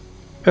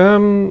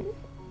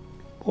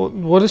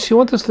 What does she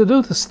want us to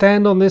do? To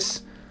stand on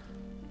this?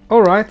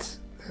 All right.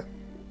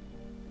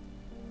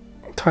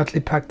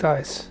 Tightly packed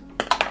ice.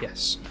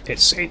 Yes.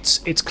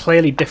 It's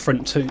clearly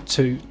different to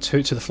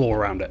the floor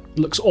around it.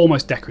 Looks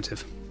almost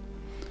decorative.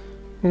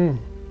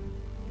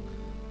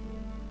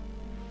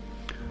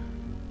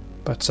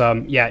 But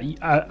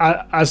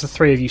as the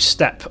three of you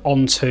step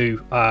onto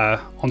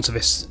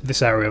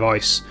this area of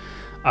ice,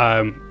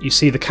 you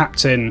see the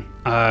captain.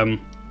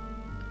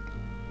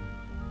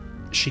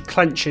 She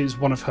clenches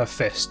one of her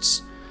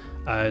fists,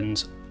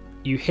 and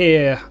you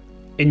hear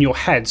in your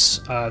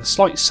heads the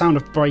slight sound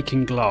of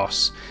breaking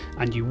glass,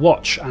 and you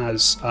watch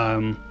as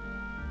all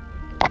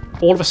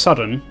of a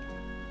sudden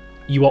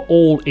you are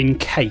all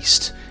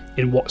encased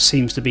in what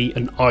seems to be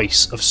an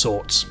ice of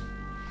sorts.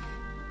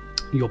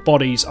 Your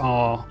bodies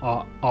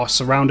are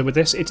surrounded with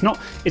this. It's not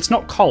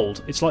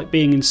cold. It's like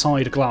being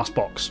inside a glass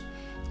box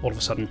all of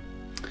a sudden.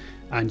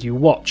 And you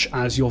watch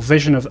as your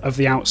vision of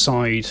the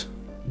outside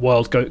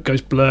world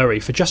goes blurry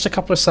for just a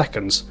couple of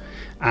seconds,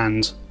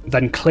 and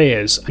then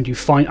clears, and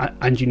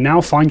you now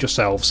find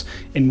yourselves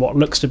in what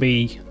looks to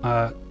be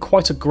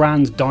quite a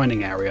grand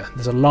dining area.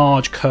 There's a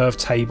large curved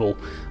table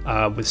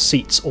with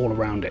seats all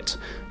around it.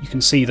 You can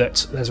see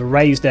that there's a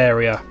raised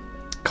area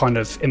kind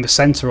of in the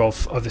centre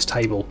of this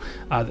table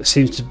that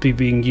seems to be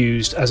being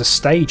used as a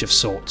stage of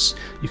sorts.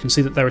 You can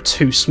see that there are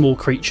two small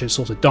creatures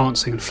sort of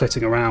dancing and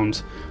flitting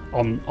around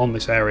on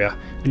this area,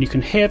 and you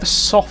can hear the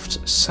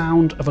soft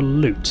sound of a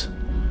lute,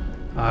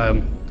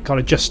 kind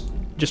of just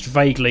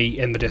vaguely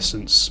in the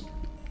distance,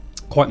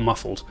 quite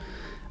muffled.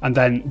 And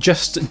then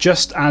just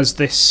as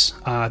this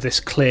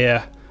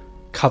clear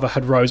cover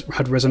had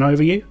risen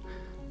over you,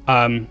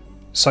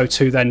 so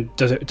too then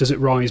does it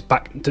rise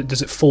back?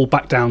 Does it fall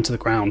back down to the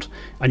ground,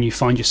 and you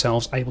find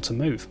yourselves able to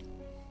move?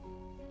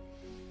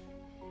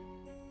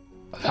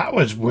 That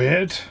was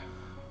weird.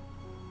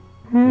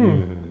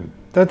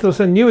 That was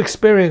a new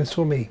experience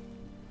for me.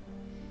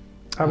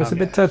 I was a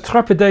bit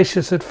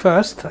trepidatious at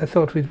first. I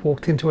thought we'd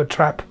walked into a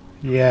trap.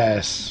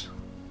 Yes.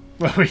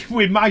 Well,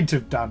 we might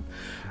have done.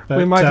 But,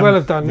 we might well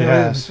have done.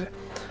 Yes.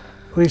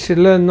 We should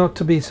learn not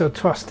to be so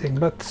trusting,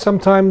 but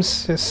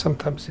sometimes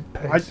it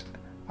pays.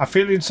 I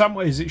feel in some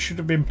ways it should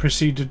have been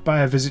preceded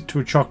by a visit to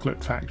a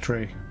chocolate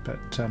factory, but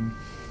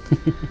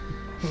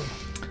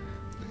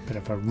bit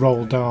of a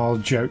Roald Dahl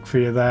joke for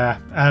you there.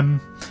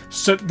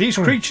 So these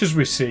creatures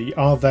we see,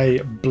 are they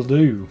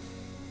blue?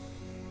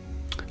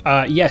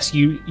 Yes,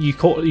 you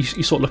sort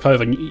of look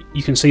over and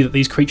you can see that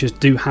these creatures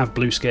do have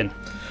blue skin.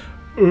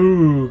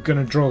 Ooh,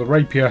 gonna draw the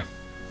rapier.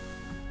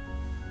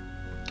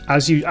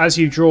 As you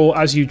draw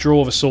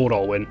the sword,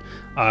 Olwyn,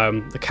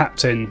 the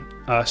captain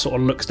sort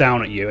of looks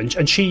down at you,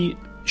 and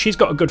she's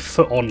got a good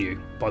foot on you,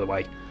 by the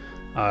way.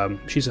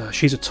 She's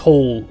a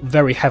tall,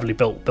 very heavily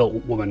built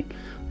woman.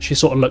 She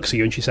sort of looks at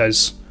you and she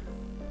says,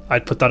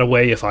 "I'd put that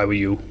away if I were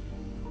you."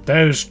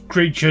 Those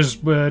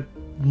creatures were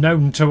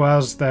known to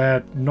us.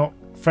 They're not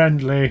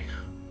friendly.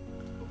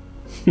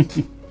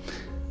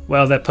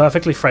 Well, they're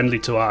perfectly friendly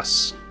to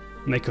us.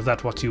 Make of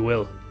that what you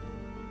will.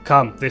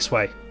 Come, this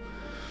way.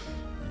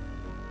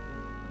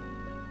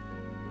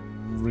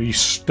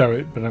 Restow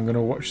it, but I'm going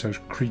to watch those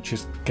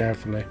creatures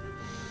carefully.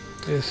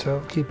 Yes,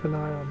 so keep an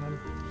eye on them.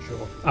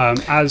 Sure.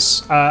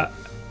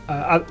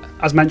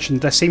 as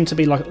mentioned, there seemed to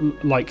be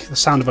like the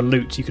sound of a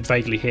lute you could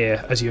vaguely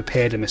hear as you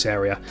appeared in this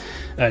area,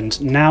 and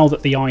now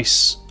that the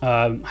ice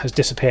has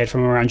disappeared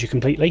from around you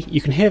completely,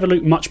 you can hear the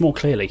lute much more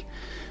clearly.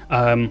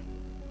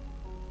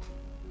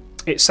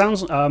 It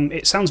sounds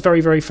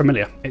very, very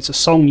familiar. It's a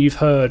song you've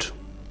heard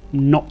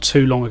not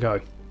too long ago.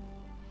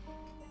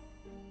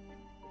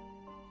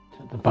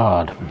 The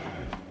bard.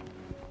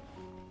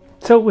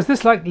 So was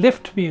this like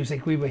lift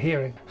music we were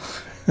hearing?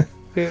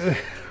 We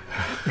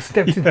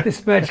stepped into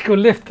this magical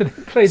lift and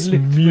it played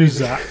lift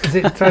music as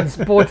it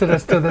transported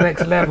us to the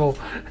next level.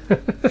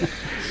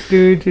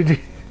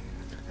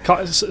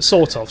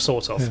 Sort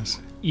of. Yes.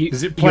 You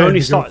Is it playing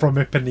only from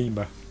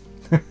Ipanema?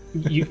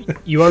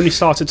 you only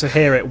started to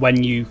hear it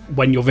when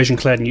your vision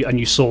cleared and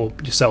you saw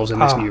yourselves in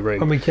this new room.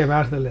 When we came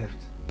out of the lift.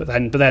 But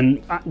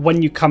then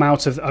when you come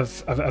out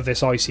of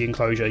this icy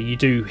enclosure, you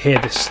do hear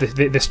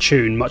this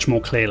tune much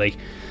more clearly.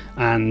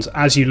 And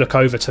as you look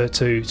over to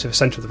the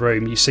centre of the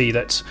room, you see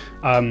that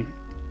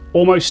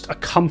almost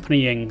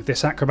accompanying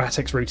this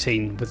acrobatics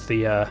routine with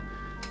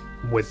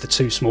the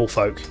two small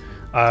folk,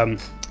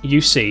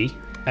 you see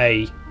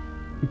a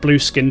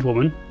blue-skinned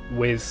woman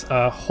with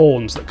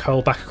horns that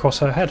curl back across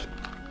her head.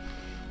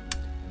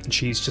 And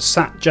she's just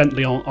sat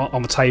gently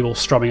on the table,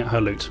 strumming at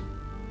her lute.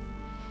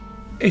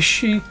 Is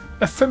she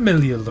a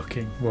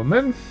familiar-looking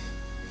woman?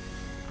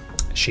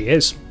 She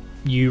is.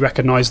 You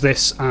recognise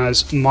this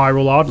as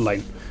Myril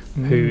Ardelane,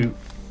 who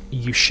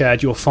you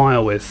shared your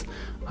fire with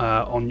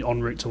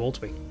en route to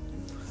Aldby.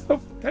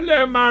 Oh,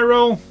 hello,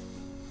 Myril.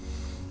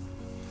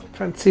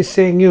 Fancy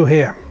seeing you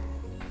here.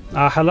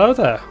 Hello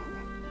there,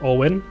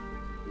 Orwin.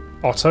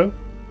 Otto.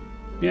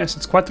 Yes,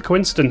 it's quite the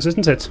coincidence,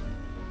 isn't it?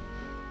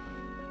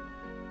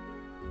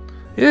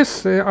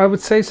 Yes, I would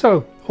say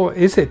so. Or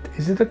is it?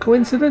 Is it a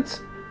coincidence?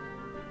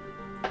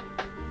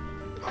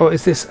 Or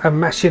is this a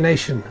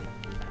machination?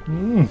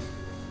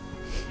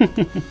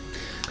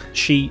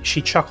 She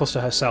chuckles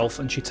to herself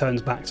and she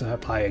turns back to her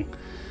playing.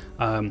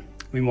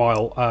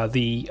 Meanwhile,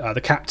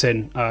 the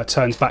captain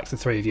turns back to the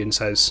three of you and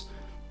says,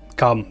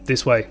 "Come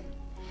this way."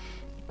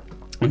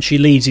 And she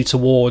leads you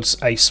towards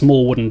a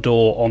small wooden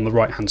door on the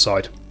right-hand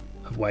side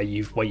of where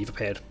you've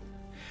appeared.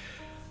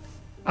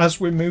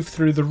 As we move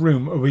through the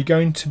room, are we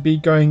going to be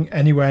going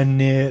anywhere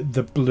near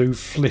the blue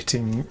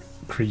flitting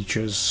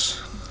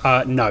creatures?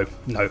 No,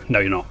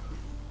 you're not.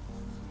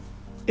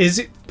 Is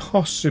it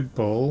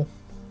possible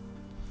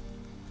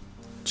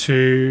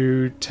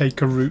to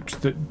take a route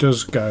that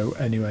does go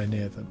anywhere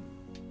near them?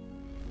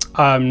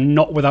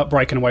 Not without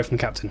breaking away from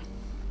the captain.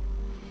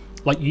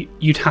 Like,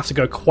 you'd have to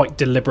go quite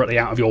deliberately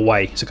out of your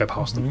way to go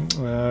past them.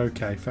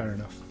 Okay, fair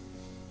enough.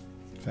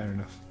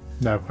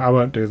 No, I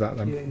won't do that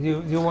then.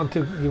 You want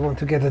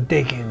to get a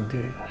dig in, do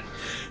you?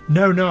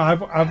 No.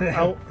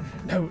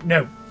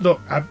 No.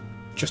 Look, I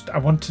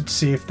wanted to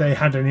see if they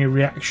had any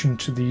reaction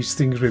to these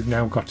things we've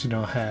now got in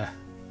our hair.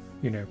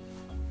 You know.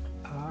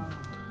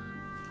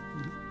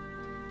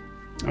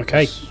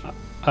 Okay.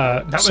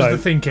 That was the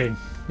thinking.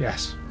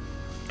 Yes.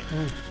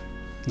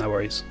 No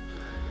worries.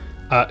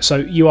 So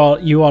you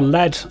are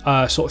led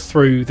sort of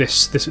through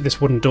this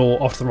wooden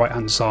door off to the right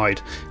hand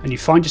side, and you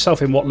find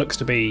yourself in what looks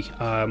to be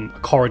a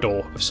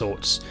corridor of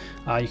sorts.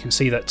 You can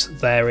see that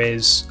there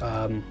is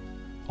on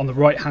the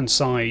right hand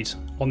side,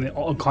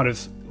 on kind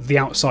of the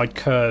outside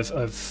curve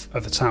of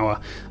the tower,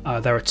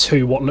 there are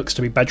two what looks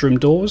to be bedroom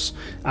doors,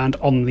 and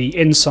on the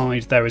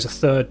inside there is a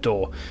third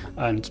door.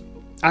 And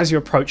as you're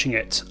approaching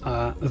it,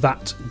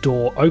 that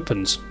door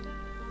opens.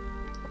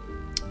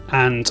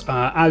 And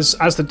as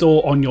the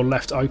door on your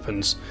left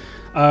opens,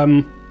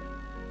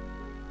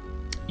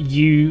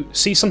 you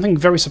see something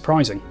very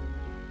surprising.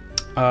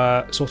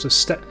 Sort of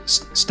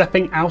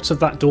stepping out of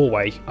that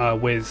doorway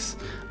with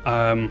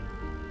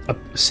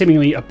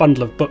seemingly a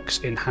bundle of books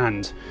in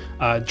hand,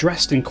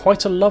 dressed in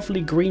quite a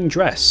lovely green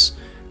dress,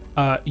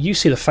 you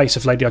see the face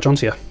of Lady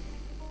Argentia.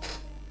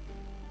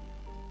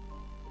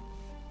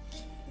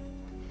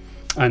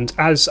 And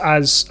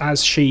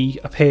as she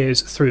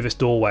appears through this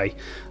doorway,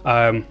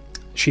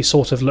 she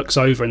sort of looks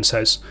over and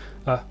says,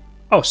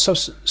 "Oh, so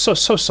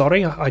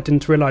sorry. I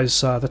didn't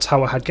realise the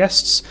tower had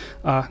guests.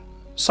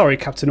 Sorry,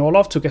 Captain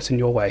Orlov, to get in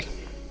your way."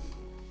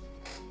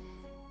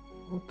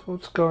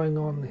 What's going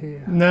on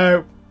here?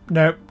 No,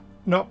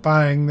 not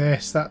buying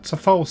this. That's a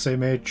false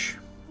image.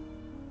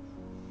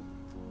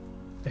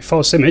 A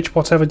false image?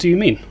 Whatever do you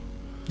mean?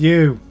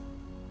 You.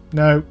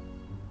 No,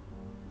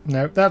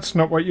 that's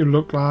not what you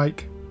look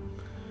like.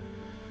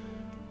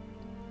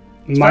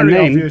 It's very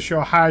obvious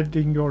you're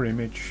hiding your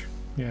image.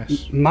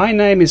 Yes. My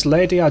name is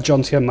Lady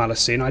Argentia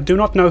Malicine. I do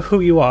not know who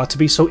you are to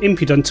be so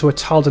impudent to a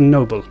Taldan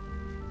noble. She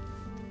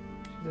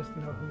doesn't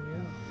know who we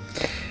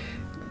are.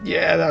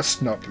 Yeah,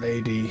 that's not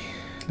Lady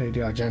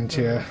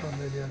Argentia.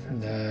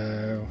 No.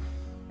 No.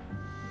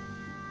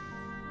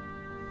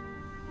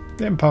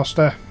 The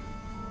imposter.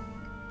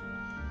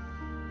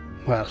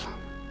 Well,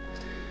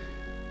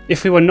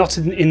 if we were not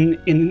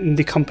in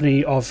the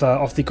company of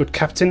the good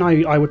captain,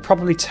 I would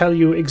probably tell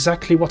you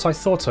exactly what I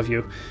thought of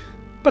you.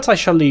 But I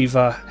shall leave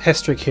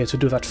Hestrick here to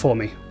do that for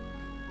me.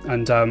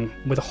 And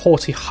with a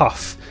haughty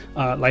huff,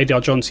 Lady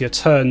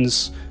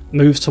Argentia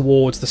moves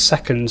towards the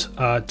second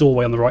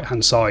doorway on the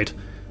right-hand side,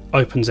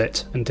 opens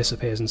it, and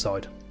disappears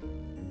inside.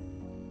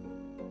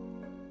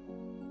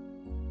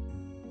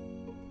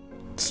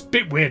 It's a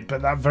bit weird,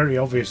 but that very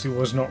obviously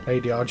was not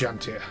Lady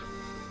Argentia.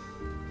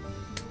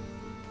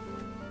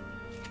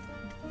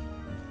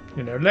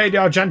 You know, Lady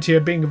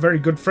Argentia being a very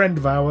good friend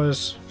of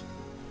ours.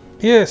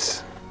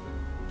 Yes.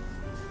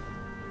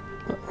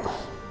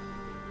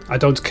 I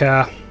don't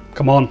care.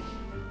 Come on.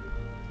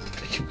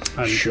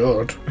 You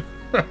should.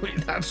 I mean,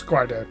 that's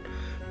quite a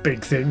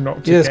big thing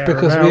not to Yes, care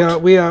because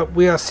about. we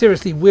are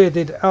seriously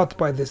weirded out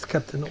by this,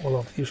 Captain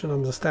Orloff. You should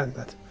understand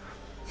that.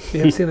 We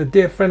have seen a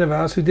dear friend of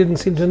ours who didn't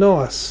seem to know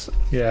us.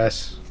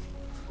 Yes.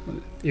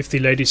 If the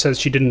lady says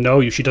she didn't know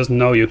you, she doesn't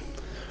know you.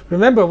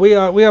 Remember, we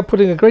are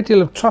putting a great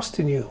deal of trust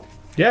in you.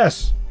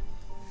 Yes.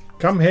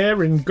 Come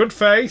here in good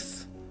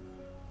faith.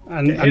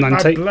 And Get hit I'm,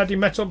 by bloody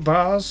metal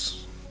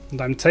bars.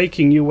 and I'm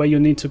taking you where you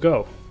need to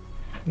go.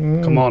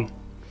 Come on.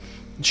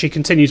 She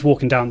continues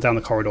walking down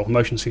the corridor,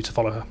 motions for you to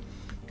follow her.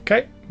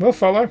 Okay, we'll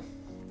follow.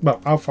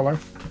 Well, I'll follow.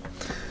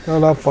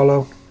 I'll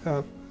follow.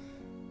 Ramos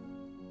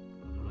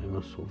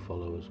will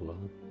follow as well.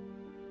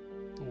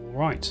 All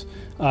right.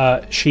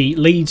 She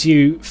leads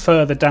you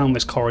further down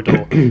this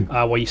corridor,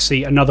 where you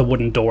see another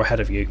wooden door ahead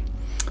of you,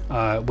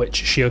 which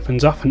she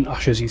opens up and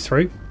ushers you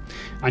through.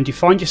 And you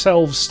find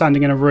yourselves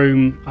standing in a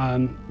room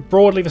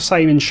broadly the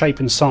same in shape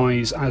and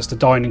size as the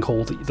dining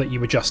hall that you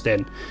were just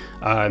in.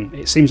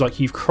 It seems like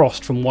you've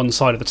crossed from one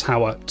side of the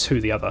tower to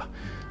the other.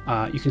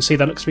 You can see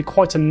there looks to be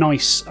quite a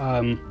nice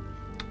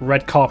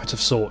red carpet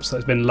of sorts that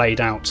has been laid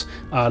out,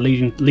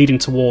 leading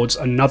towards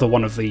another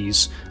one of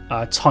these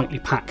tightly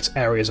packed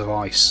areas of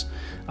ice.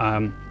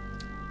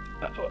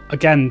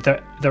 Again,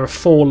 there are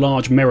 4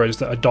 large mirrors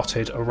that are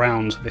dotted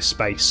around this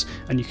space,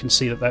 and you can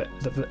see that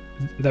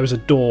there is a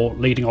door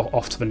leading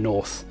off to the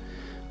north,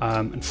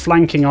 and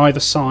flanking either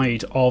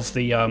side of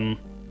the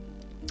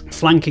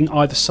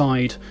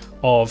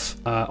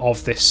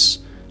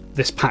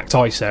this packed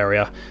ice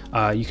area.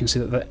 You can see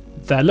that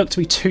there look to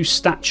be 2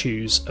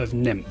 statues of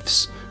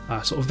nymphs,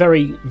 sort of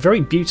very very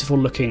beautiful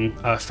looking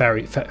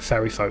fairy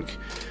folk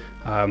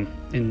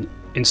in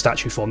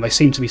statue form. They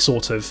seem to be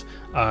sort of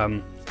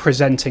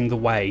presenting the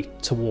way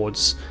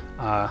towards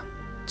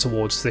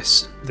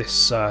this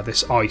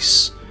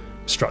ice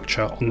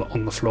structure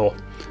on the floor.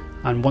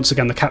 And once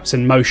again, the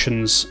captain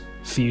motions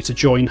for you to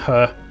join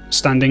her,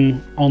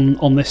 standing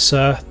on this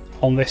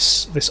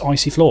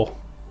icy floor.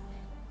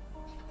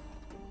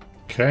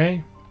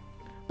 Okay.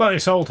 Well,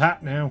 it's old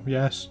hat now.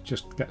 Yes,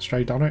 just get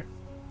straight on it.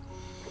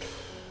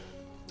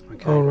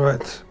 Okay. All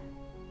right.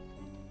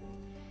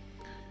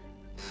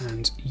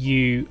 And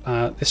you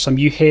this time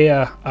you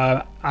hear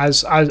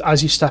as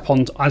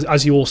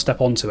you all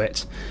step onto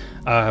it,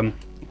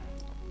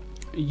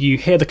 you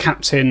hear the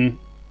captain.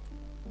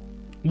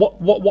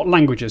 What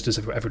languages does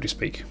everybody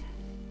speak?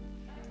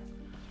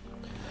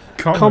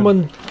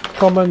 Common,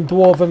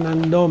 Dwarven,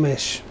 and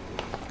Gnomish.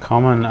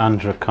 Common and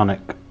Draconic.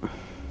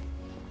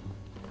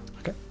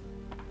 Okay.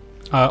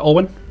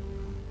 Orwin?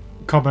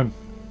 Common.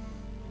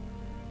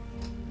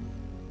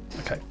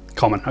 Okay.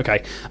 Common.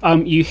 Okay.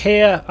 You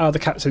hear the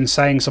captain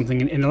saying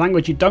something in a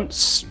language you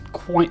don't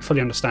quite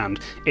fully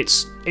understand.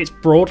 It's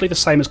broadly the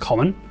same as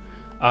Common,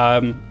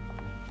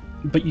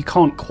 but you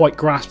can't quite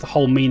grasp the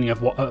whole meaning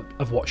of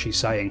what she's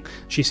saying.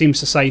 She seems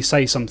to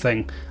say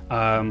something.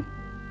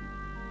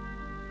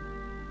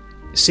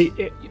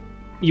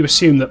 You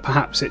assume that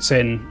perhaps it's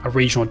in a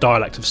regional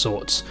dialect of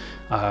sorts.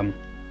 It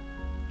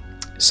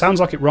sounds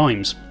like it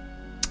rhymes,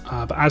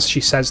 but as she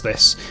says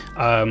this,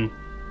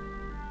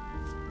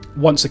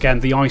 once again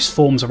the ice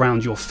forms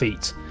around your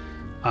feet,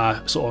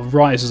 sort of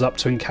rises up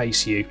to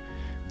encase you.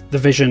 The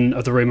vision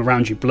of the room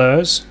around you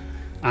blurs,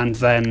 and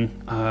then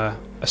a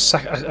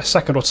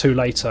second or two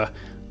later,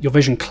 your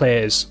vision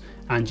clears,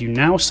 and you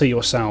now see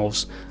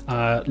yourselves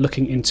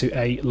looking into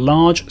a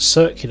large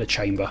circular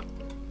chamber.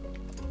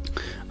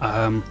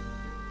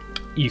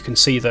 You can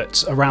see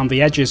that around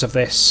the edges of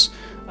this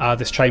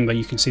chamber,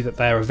 you can see that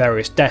there are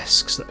various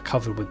desks that are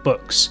covered with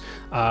books.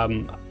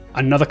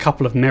 Another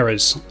couple of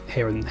mirrors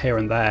here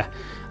and there.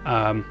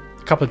 A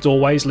couple of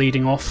doorways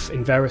leading off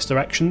in various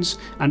directions,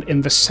 and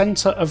in the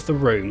centre of the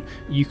room,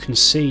 you can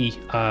see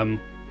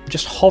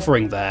just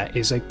hovering there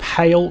is a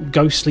pale,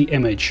 ghostly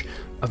image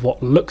of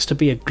what looks to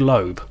be a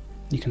globe.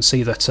 You can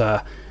see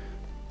that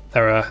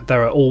there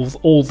are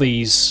all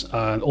these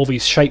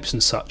shapes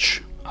and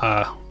such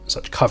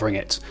covering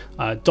it,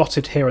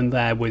 dotted here and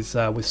there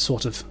with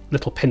sort of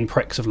little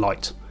pinpricks of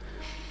light.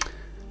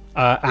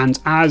 And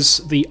as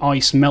the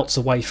ice melts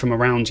away from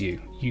around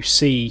you, you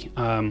see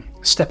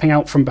stepping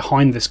out from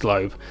behind this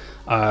globe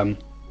the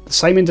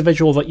same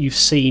individual that you've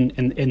seen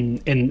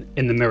in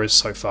the mirrors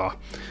so far.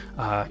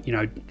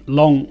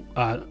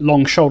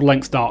 Long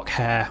shoulder-length dark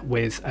hair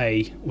with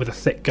a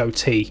thick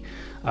goatee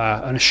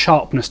and a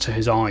sharpness to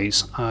his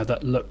eyes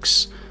that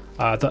looks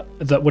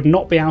that would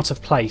not be out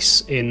of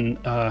place in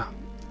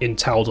in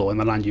Taldor, in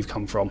the land you've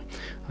come from.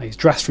 He's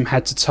dressed from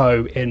head to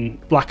toe in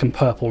black and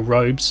purple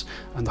robes,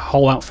 and the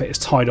whole outfit is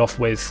tied off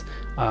with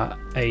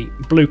a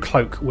blue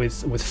cloak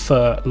with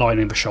fur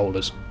lining the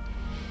shoulders.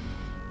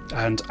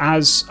 And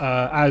as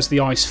the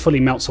ice fully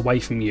melts away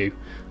from you,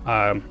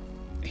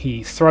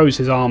 he throws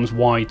his arms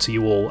wide to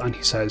you all, and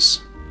he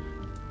says,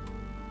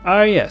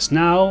 "Ah, yes,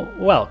 now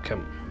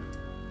welcome.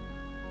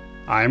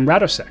 I am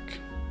Radosek.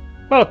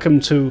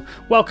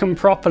 Welcome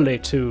properly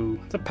to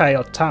the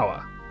Pale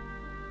Tower.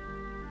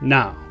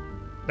 Now,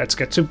 let's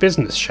get to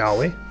business, shall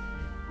we?"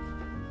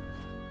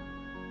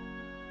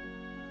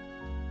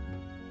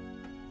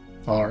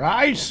 All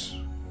right.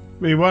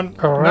 We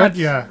want All right.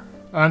 Nadia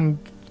and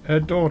her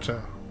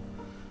daughter.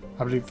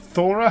 I believe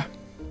Thora.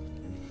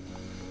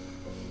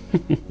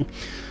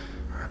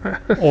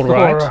 All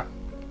right. Thora.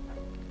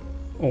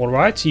 All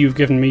right, you've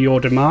given me your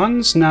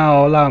demands.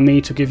 Now allow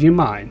me to give you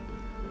mine.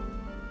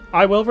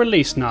 I will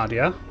release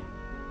Nadia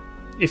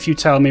if you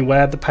tell me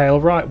where the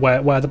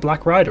where the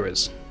Black Rider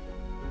is.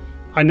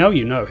 I know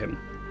you know him.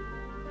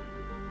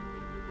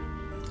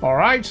 All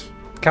right.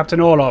 Captain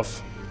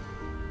Orlov,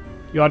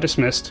 you are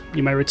dismissed.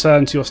 You may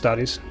return to your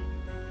studies.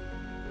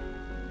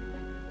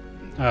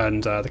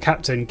 And the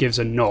captain gives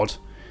a nod,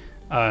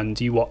 and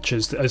you watch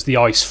as the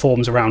ice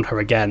forms around her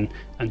again,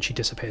 and she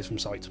disappears from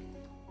sight.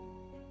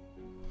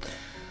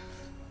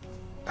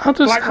 How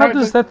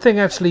does that thing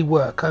actually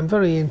work? I'm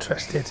very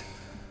interested.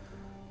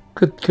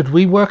 Could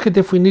we work it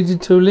if we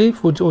needed to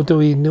leave, or do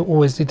we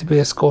always need to be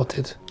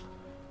escorted?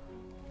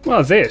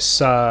 Well,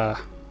 this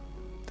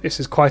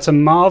is quite a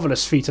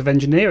marvellous feat of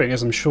engineering,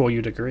 as I'm sure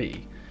you'd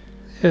agree.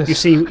 Yes. You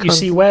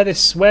see where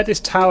this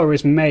tower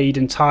is made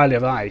entirely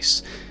of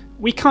ice.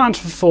 We can't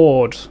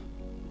afford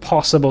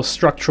possible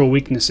structural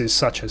weaknesses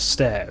such as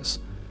stairs.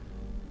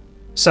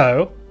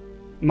 So,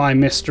 my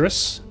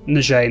mistress,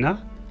 Najena,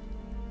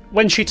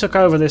 when she took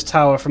over this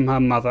tower from her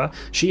mother,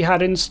 she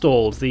had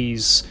installed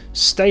these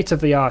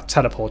state-of-the-art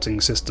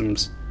teleporting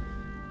systems.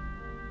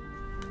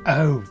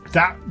 Oh,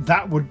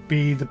 that would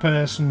be the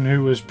person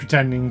who was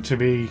pretending to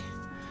be,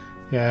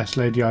 yes,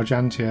 Lady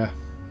Argentia.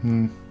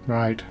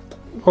 Right.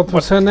 What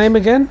was her name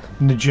again?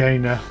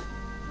 Najena.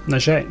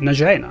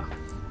 Najena?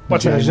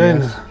 What?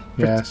 Najena.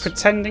 Yes.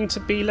 Pretending to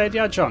be Lady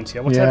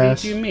Argentia? Whatever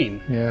Yes. do you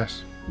mean?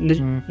 Yes.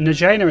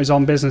 Najena is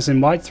on business in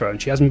Whitethrone.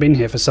 She hasn't been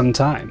here for some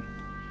time.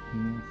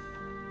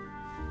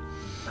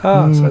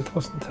 So it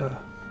wasn't her.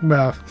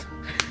 Well,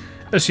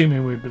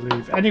 assuming we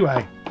believe.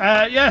 Anyway,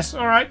 yes,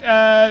 all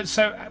right.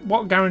 So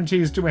what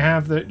guarantees do we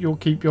have that you'll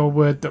keep your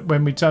word, that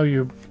when we tell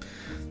you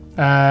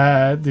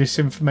this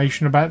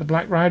information about the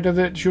Black Rider,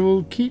 that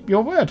you'll keep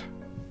your word?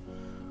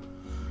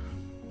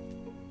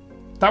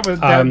 That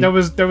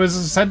was there was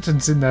a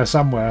sentence in there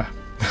somewhere.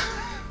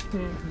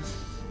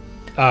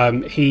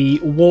 He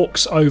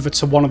walks over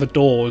to one of the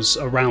doors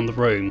around the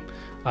room,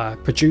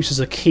 produces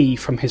a key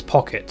from his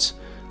pocket,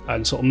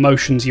 and sort of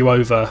motions you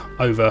over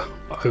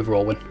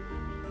Orwin.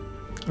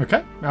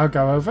 Okay, I'll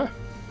go over.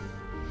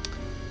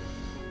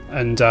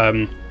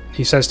 And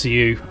he says to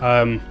you,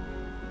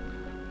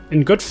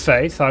 "In good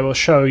faith, I will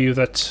show you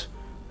that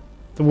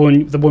the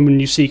woman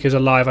you seek is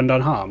alive and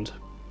unharmed.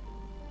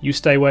 You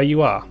stay where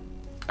you are."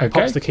 Okay.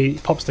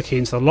 Pops the key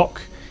into the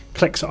lock,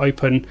 clicks it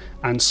open,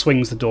 and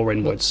swings the door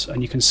inwards.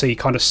 And you can see,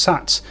 kind of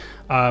sat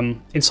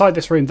inside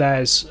this room,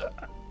 there's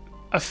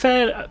a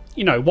fair,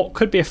 what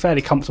could be a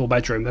fairly comfortable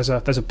bedroom. There's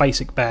a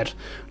basic bed,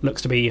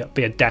 looks to be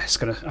a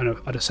desk and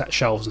a set of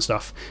shelves and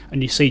stuff.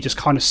 And you see, just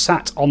kind of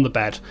sat on the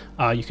bed,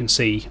 you can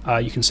see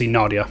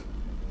Nadia.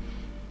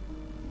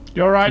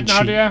 You all right, And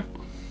Nadia?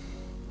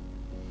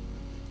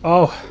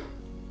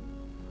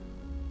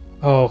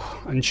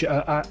 And she,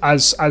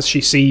 as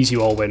she sees you,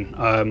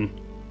 Olwyn,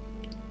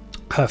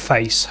 her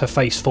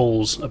face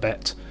falls a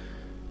bit.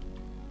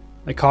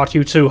 They cart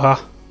you to her.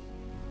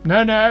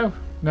 No,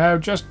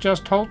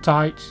 just hold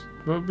tight.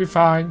 We'll be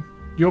fine.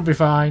 You'll be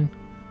fine.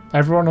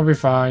 Everyone will be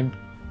fine.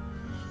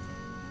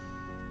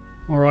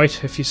 All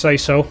right, if you say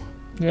so.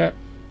 Yeah,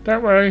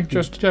 don't worry.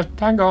 Just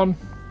hang on.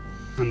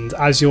 And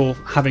as you're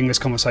having this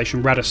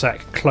conversation, Radosek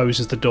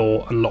closes the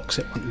door and locks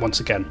it once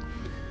again.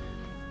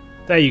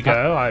 There you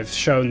go. I've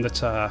shown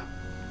that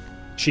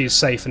she is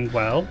safe and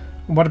well.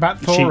 What about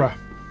Thora?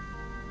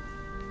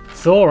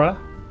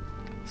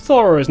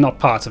 Thora is not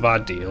part of our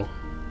deal.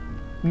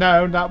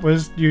 No, that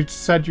was... You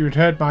said you'd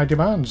heard my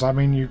demands. I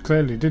mean, you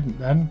clearly didn't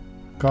then.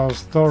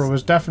 Because Thora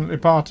was definitely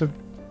part of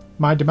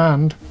my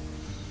demand.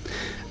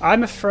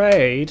 I'm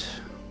afraid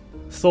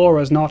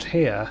Thora's not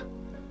here.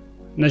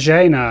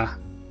 Najena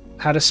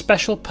had a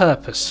special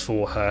purpose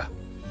for her,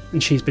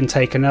 and she's been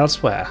taken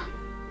elsewhere.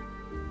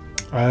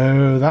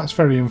 Oh, that's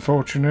very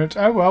unfortunate.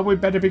 Oh, well,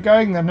 we'd better be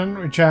going then, hadn't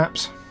we,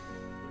 chaps?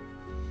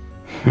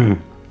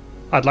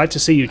 I'd like to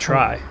see you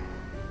try.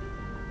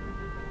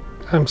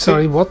 I'm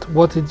sorry,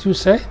 what did you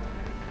say?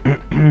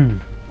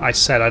 I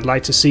said I'd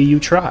like to see you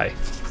try.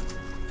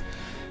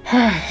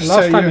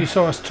 Last time you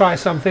saw us try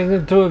something,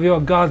 the two of your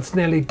guards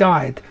nearly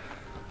died.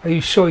 Are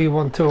you sure you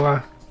want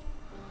to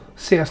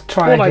see us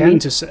try again?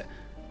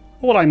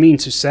 All I mean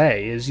to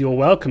say is you're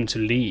welcome to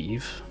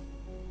leave.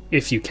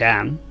 If you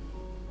can.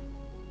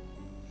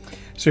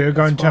 So you're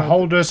going to fine.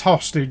 hold us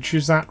hostage,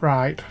 is that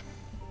right?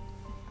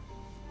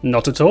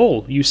 Not at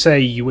all. You say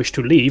you wish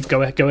to leave,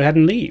 go ahead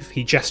and leave.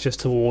 He gestures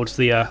towards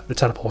the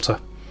teleporter.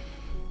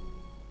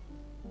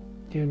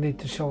 You need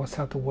to show us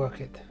how to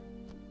work it.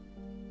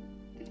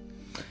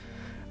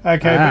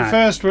 Okay, Ah. but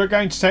first we're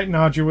going to take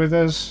Nadia with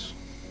us.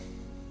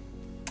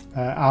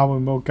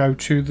 Alwyn will go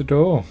to the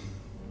door.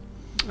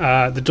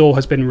 The door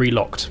has been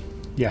relocked.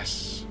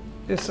 Yes.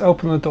 Just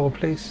open the door,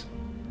 please.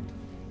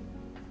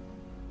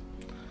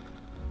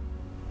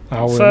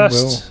 Alwyn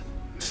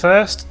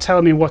First,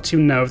 tell me what you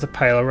know of the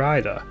Pale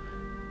Rider.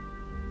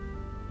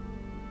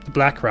 The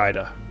Black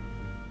Rider.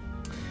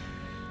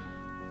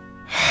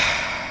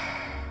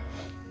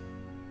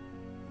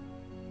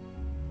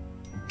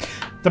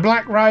 The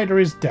Black Rider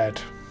is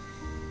dead.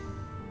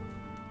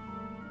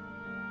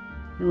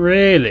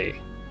 Really?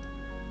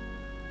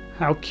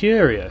 How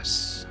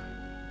curious.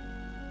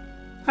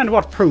 And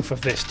what proof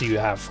of this do you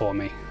have for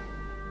me?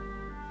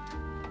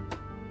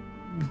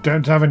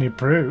 Don't have any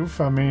proof.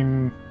 I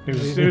mean, it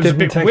was a didn't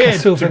bit take a weird,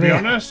 to be souvenir.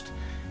 honest.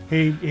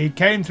 He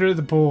came through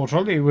the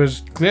portal. He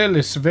was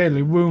clearly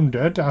severely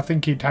wounded. I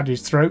think he'd had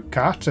his throat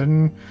cut,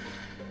 and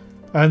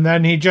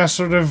then he just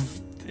sort of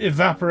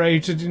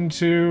evaporated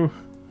into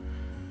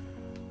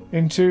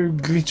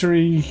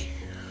glittery.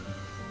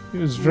 It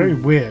was very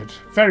weird,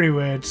 very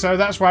weird. So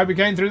that's why we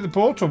came through the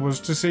portal, was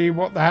to see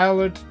what the hell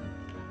had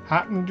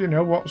happened. You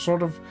know, what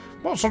sort of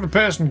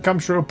person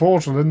comes through a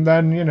portal and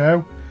then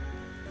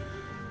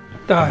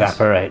Dies.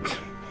 Evaporate.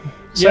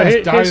 So yes,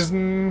 here's- dies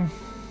and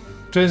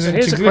turns So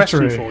here's into a question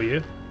glittery. for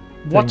you.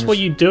 What things. were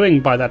you doing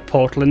by that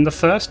portal in the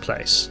first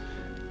place?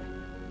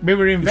 We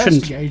were shouldn't-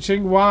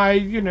 investigating why,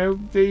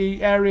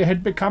 the area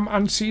had become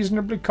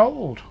unseasonably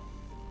cold.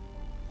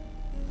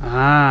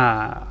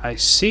 Ah, I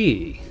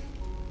see.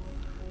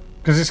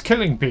 Because it's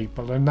killing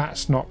people, and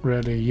that's not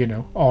really,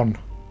 on.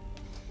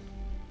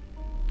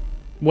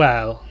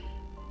 Well,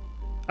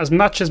 as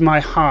much as my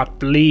heart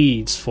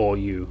bleeds for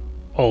you,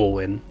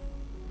 Olwyn,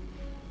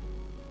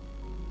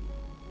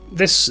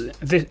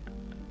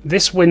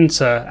 this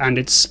winter and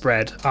its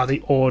spread are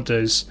the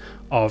orders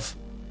of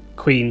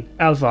Queen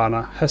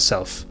Elvana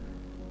herself.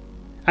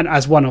 And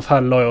as one of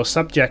her loyal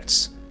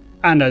subjects,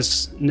 and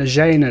as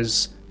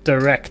Najena's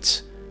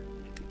direct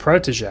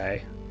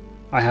protege,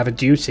 I have a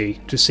duty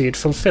to see it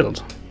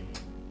fulfilled.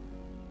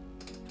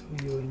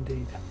 You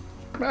indeed.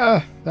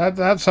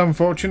 That's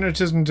unfortunate,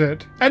 isn't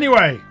it?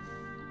 Anyway,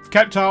 we've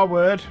kept our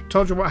word.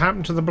 Told you what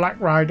happened to the Black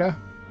Rider.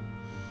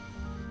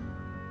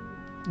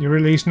 You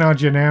release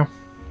Nadia now.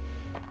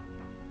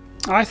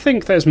 I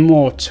think there's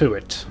more to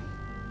it.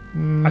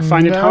 I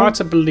find it no. hard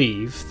to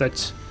believe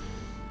that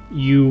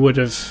you would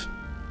have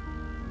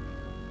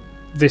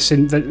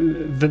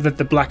that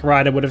the Black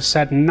Rider would have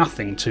said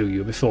nothing to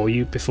you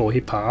before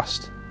he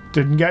passed.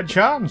 Didn't get a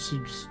chance. He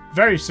was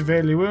very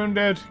severely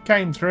wounded.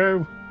 Came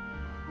through.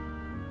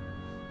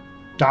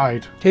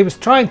 Died. He was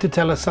trying to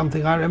tell us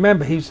something. I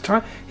remember he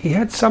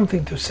had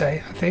something to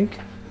say, I think.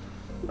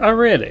 Oh,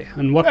 really?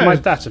 And what Yeah.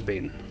 might that have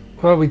been?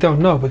 Well, we don't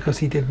know because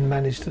he didn't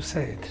manage to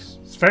say it.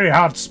 It's very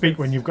hard to speak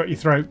when you've got your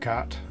throat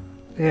cut.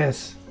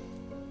 Yes.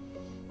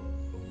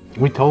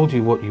 We told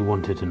you what you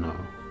wanted to know.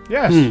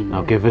 Yes.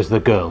 Now give us the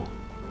girl.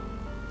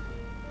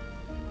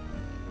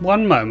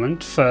 One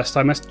moment. First,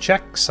 I must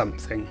check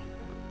something.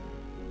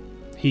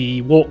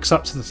 He walks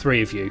up to the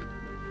three of you,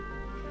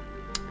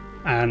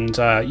 and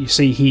you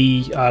see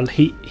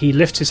he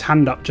lifts his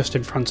hand up just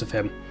in front of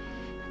him,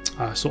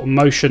 sort of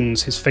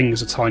motions his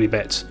fingers a tiny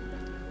bit.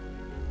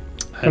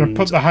 Going And to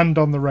put the hand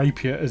on the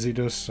rapier as he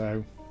does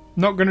so.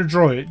 Not going to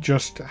draw it,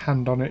 just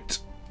hand on it,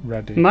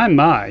 ready.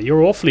 my,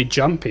 you're awfully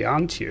jumpy,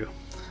 aren't you?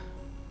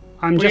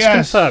 I'm Well, just yes.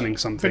 confirming Been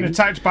something.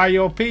 attacked by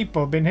your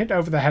people, been hit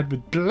over the head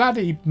with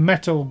bloody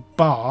metal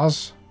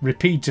bars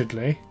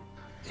repeatedly.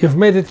 You've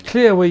made it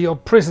clear we're your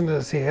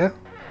prisoners here.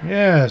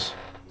 Yes.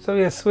 So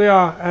yes, we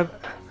are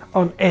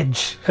on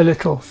edge a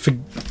little.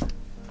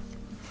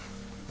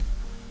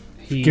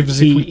 Give us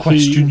if we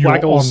question your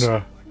waggles,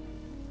 honour.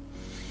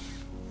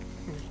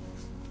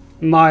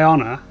 My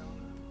honour?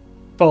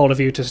 Bold of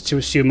you to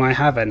assume I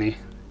have any,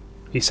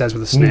 he says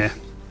with a sneer.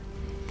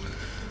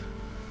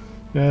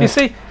 Yeah. You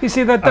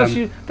see that does Um,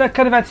 you that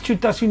kind of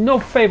attitude does you no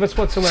favours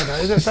whatsoever.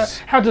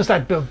 How does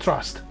that build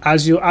trust?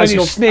 As you're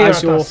sneer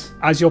at us.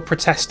 as you're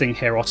protesting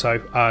here, Otto,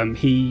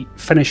 he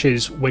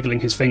finishes wiggling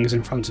his fingers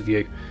in front of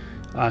you,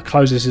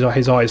 closes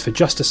his eyes for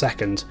just a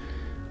second,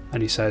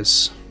 and he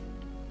says,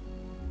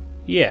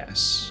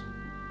 "Yes.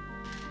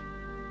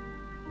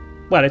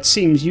 Well, it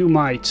seems you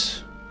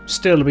might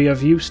still be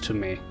of use to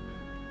me.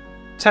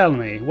 Tell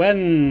me,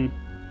 when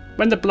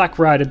the Black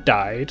Rider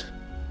died,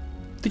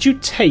 did you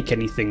take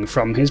anything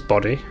from his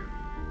body?"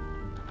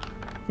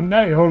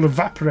 No, it all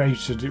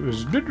evaporated. It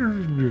was.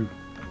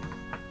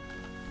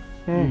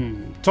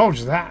 Told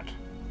you that.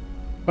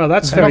 Well,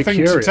 that's There's very nothing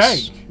curious. to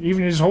take.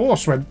 Even his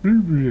horse went.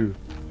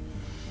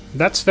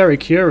 That's very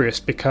curious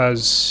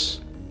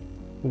because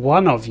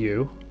one of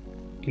you,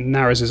 he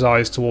narrows his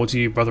eyes towards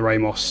you, Brother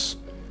Amos,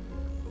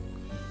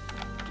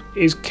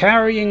 is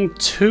carrying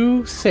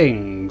two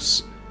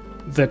things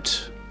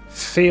that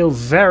feel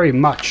very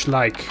much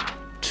like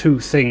two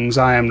things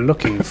I am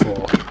looking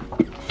for.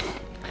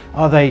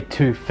 Are they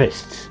two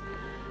fists,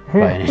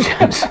 by any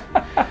chance?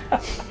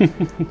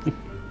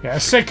 Yeah,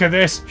 sick of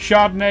this.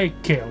 Chardonnay,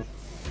 kill.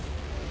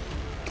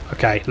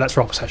 Okay, let's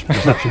roll perception,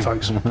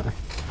 folks.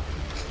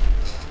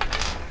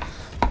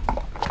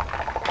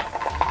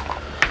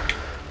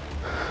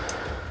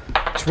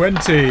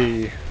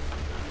 20.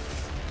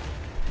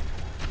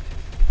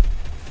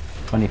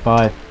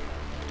 25.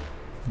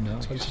 No.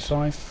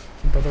 25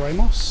 from Brother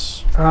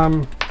Amos.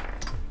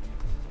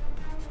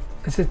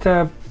 Is it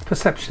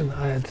perception that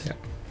I had? Yeah.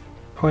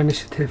 Or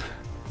initiative?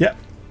 Yeah.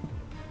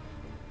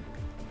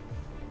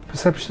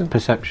 Perception?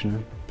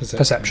 Perception.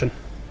 Perception.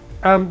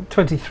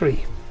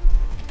 23.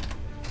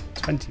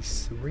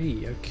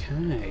 23,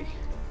 okay.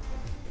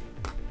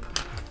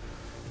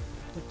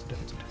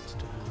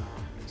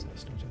 Is that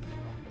still doing it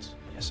right?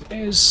 Yes, it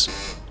is.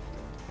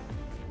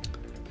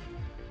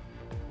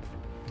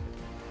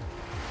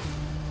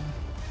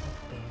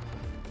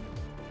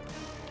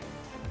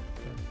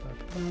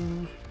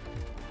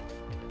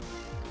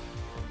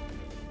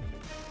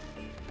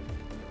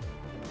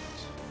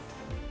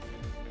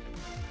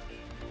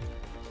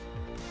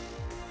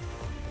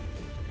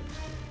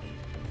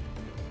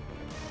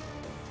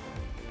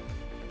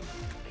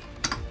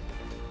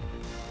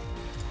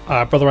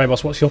 Brother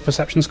Amos, what's your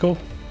perception score?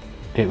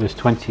 It was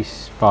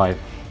 25.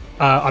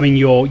 I mean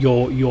your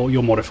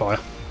modifier.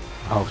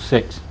 Oh,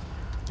 6.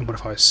 Your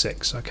modifier is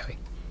 6. Okay.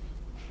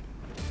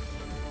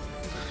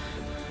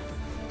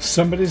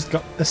 Somebody's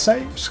got the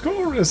same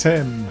score as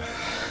him.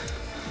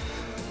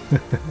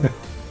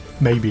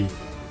 Maybe.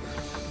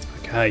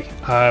 Okay.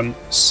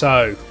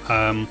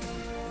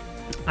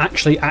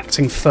 Actually,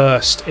 acting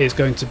first is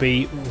going to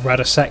be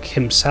Radosek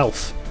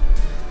himself.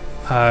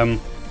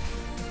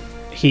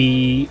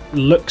 He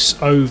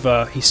looks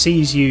over. He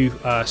sees you,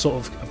 sort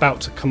of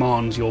about to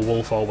command your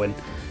wolf, Olwyn,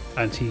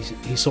 and he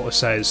sort of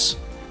says,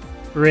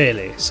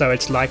 "Really? So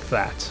it's like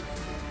that."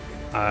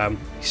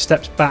 He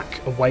steps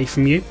back away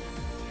from you.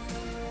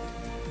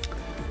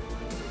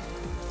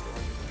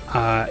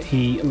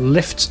 He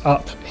lifts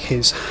up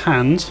his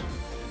hand,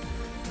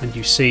 and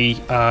you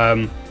see,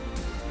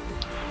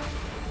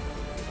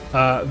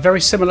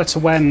 very similar to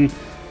when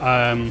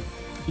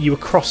you were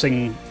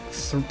crossing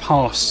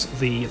past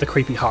the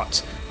creepy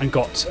hut and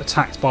got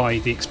attacked by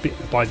the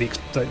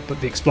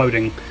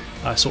exploding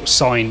sort of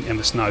sign in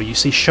the snow. You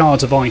see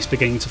shards of ice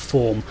beginning to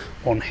form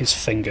on his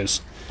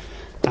fingers,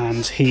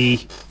 and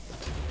he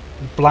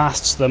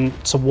blasts them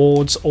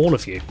towards all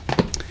of you.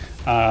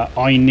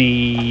 I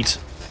need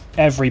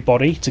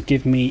everybody to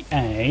give me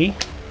a...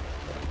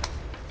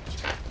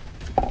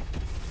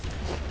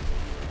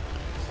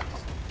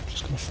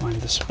 Just going to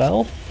find the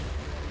spell.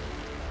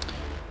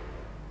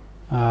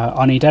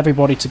 I need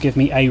everybody to give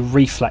me a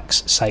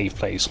reflex save,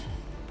 please.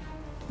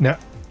 Now,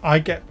 I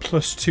get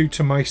 +2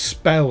 to my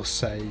spell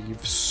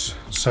saves.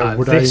 So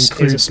would this I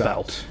include is a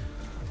spell. that?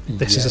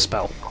 This is a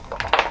spell.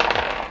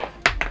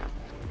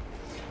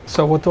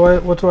 So what do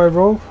I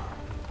roll?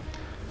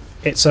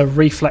 It's a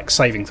reflex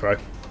saving throw.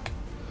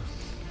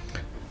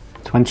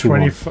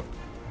 21.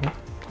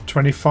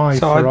 25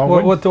 So for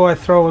Olwyn. what do I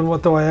throw and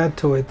what do I add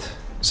to it?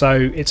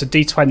 So it's a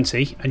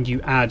d20, and you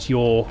add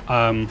your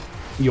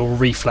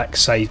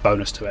reflex save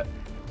bonus to it.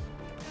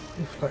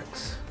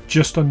 Reflex.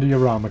 Just under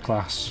your armour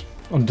class.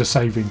 Under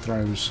saving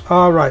throws.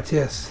 Ah, right,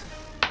 yes.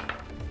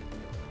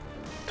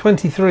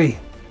 23.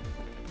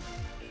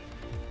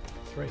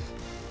 3.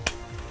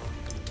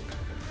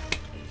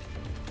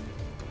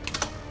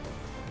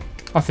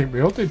 I think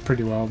we all did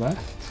pretty well there.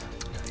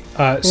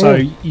 So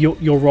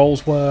your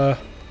rolls were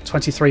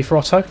 23 for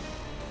Otto.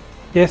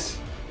 Yes.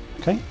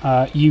 Okay.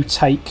 You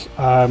take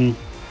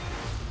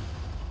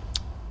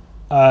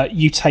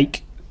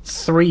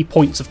 3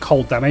 points of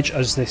cold damage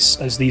as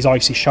these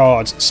icy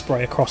shards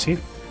spray across you.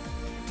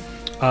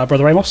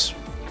 Brother Amos,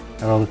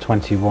 I rolled a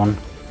 21.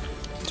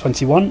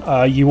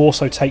 21. You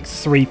also take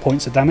 3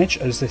 points of damage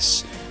as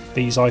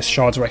these ice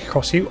shards break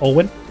across you.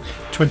 Olwyn.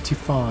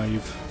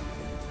 25.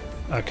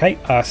 Okay.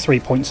 3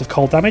 points of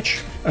cold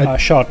damage.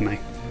 Chardonnay.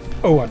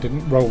 Oh, I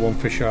didn't roll one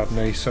for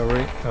Chardonnay,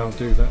 sorry. I'll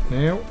do that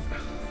now.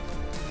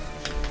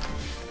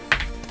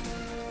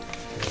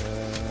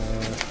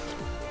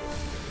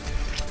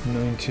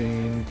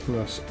 19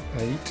 plus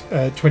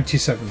 8.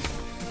 27.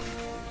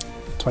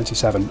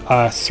 27.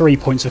 3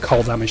 points of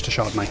cold damage to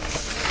Chardonnay.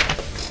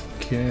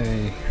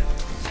 Okay.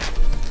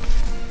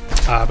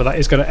 But that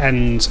is going to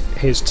end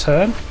his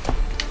turn.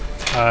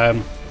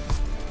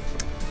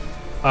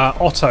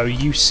 Otto,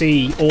 you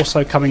see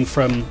also coming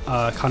from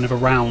kind of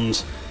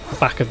around the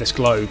back of this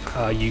globe,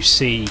 you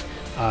see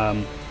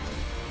a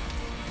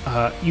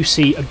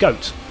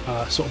goat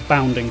sort of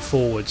bounding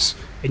forwards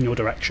in your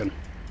direction.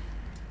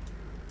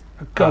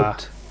 A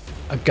goat.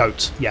 A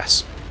goat,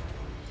 yes.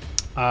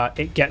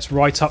 It gets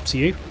right up to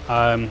you,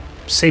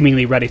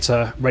 seemingly ready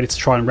to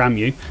try and ram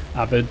you,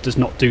 but it does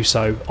not do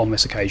so on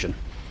this occasion.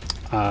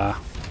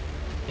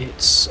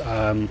 It's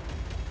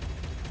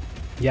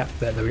yeah,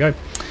 there we go.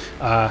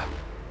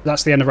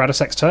 That's the end of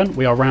Radasek's turn.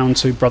 We are round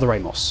to Brother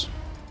Amos.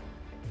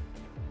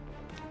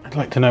 I'd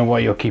like to know why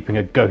you're keeping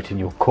a goat in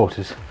your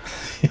quarters.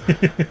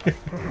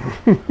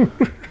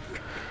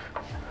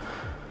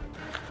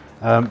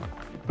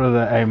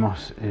 Brother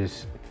Amos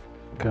is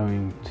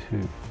going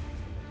to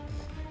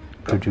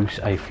produce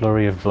a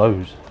flurry of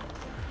blows.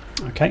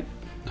 Okay.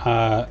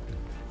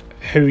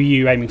 Who are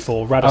you aiming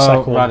for?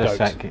 Radasek or the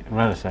goat?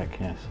 Radasek,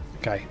 yes.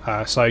 Okay.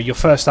 So your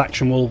first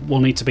action will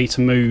need to be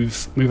to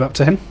move up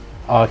to him.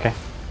 Oh, okay.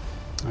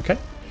 Okay.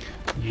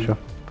 You Sure.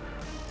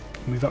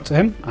 move up to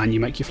him and you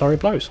make your flurry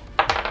of blows.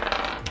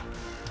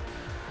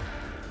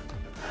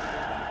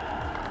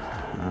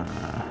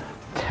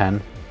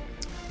 10.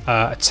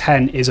 A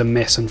 10 is a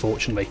miss,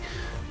 unfortunately.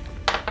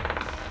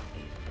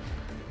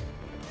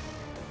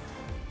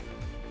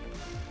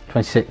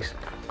 26.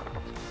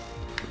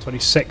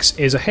 26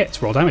 is a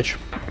hit. Roll damage.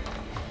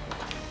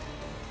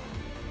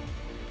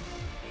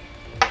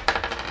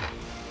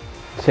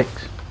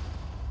 Six.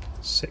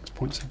 6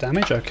 points of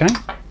damage, okay.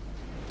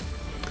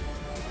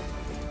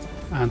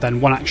 And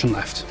then one action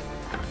left.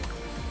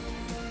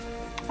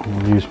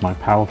 I'll use my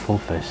powerful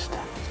fist.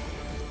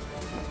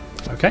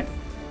 Okay.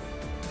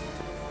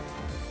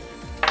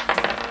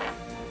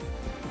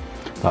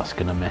 That's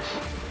gonna miss.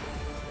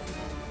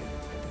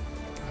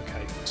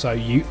 Okay. So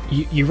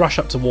you rush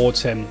up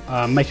towards him,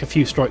 make a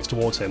few strikes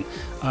towards him.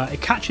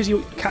 It catches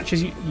you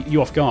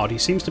off guard. He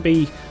seems to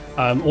be,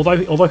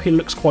 although he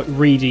looks quite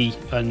reedy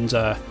and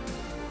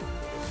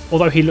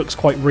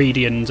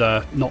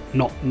not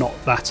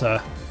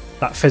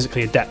that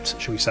physically adept,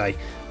 shall we say.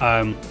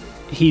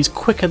 He's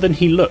quicker than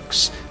he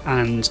looks,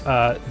 and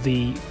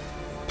the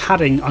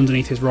padding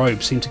underneath his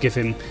robe seems to give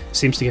him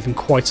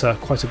quite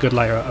a good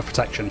layer of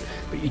protection.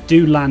 But you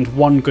do land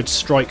one good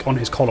strike on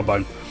his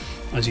collarbone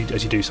as you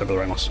do so,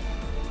 Brother Amos.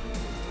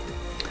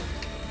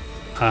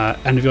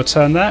 End of your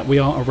turn there. We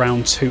are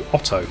around to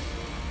Otto.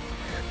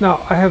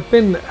 Now, I have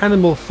been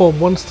animal form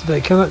once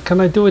today. Can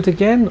I do it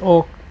again,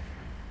 or?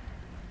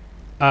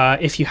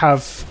 If you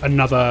have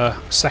another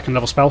second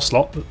level spell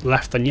slot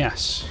left, then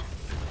yes.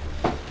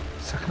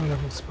 Second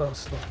level spell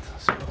slots.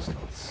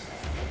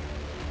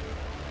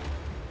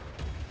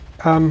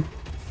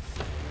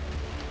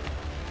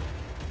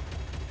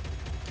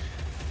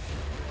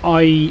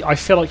 I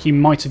feel like you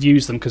might have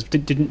used them because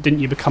didn't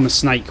you become a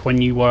snake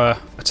when you were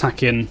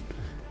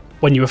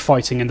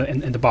fighting in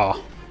the bar?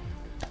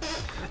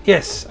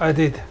 Yes, I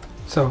did.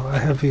 So I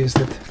have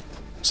used it.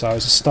 So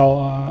as a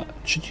star,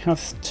 should you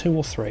have 2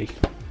 or 3?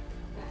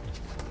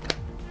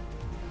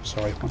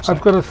 Sorry, one sec.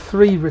 I've got a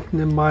 3 written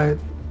in my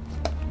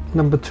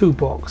number 2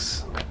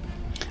 box.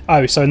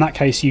 Oh, so in that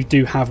case, you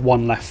do have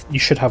 1 left. You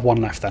should have 1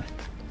 left then.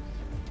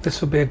 This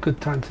would be a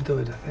good time to do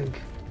it, I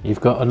think.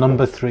 You've got a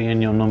number 3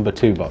 in your number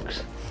 2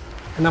 box.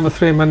 A number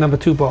 3 in my number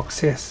 2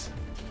 box, yes.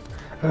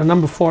 And a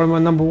number 4 in my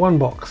number 1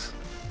 box.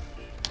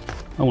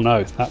 Oh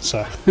no, that's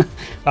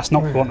that's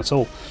not one at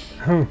all.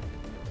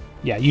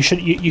 Yeah, you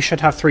should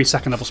have 3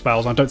 second level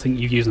spells. I don't think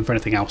you've used them for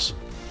anything else.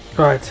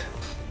 Right.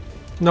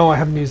 No, I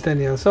haven't used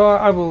any of them. So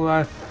I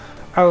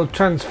will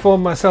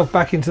transform myself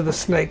back into the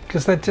snake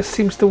because that just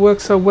seems to work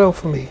so well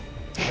for me.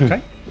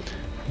 Okay.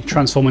 You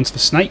transform into the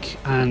snake,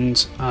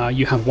 and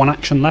you have 1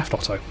 action left,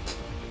 Otto.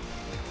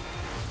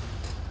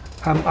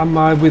 Am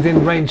I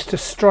within range to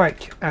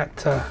strike at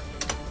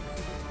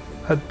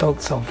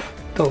Doltsev?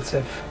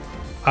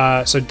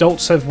 So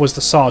Doltsev was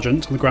the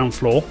sergeant on the ground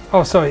floor.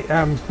 Oh, sorry,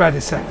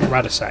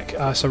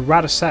 Radisek. So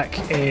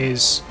Radisek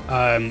is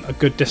a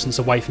good distance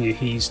away from you.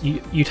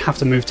 You'd have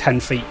to move 10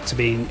 feet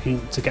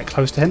to get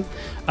close to him.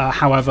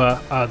 However,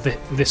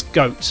 this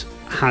goat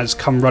has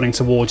come running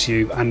towards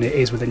you, and it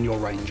is within your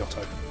range,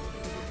 Otto.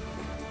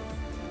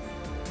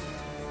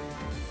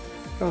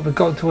 Oh, the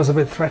goat was a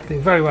bit threatening.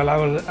 Very well,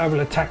 I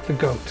will attack the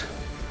goat.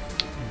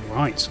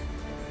 Right.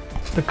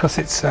 Because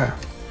it's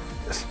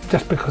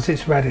just because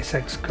it's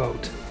Radisek's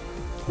goat.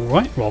 All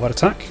right. Roll that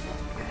attack.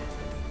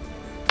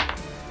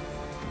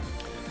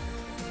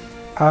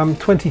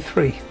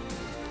 23.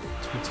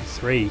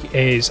 23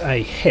 is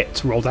a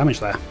hit. Roll damage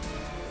there.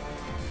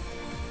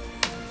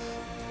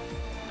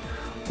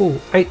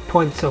 Oh, 8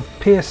 points of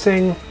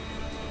piercing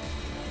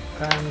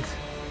and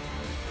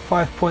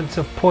 5 points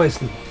of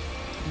poison.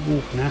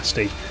 Ooh,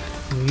 nasty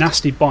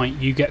bite.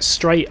 You get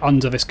straight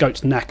under this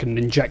goat's neck and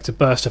inject a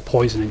burst of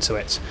poison into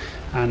it,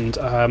 and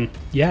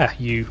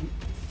you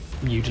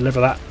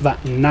deliver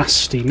that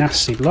nasty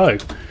blow.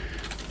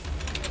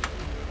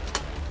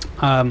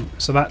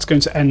 So that's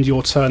going to end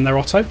your turn there,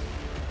 Otto.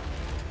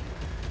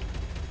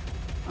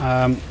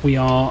 We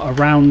are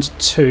around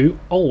to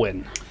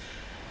Olwyn.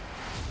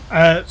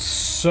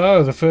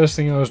 So the first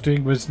thing I was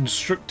doing was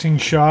instructing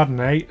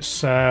Chardonnay.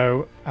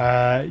 So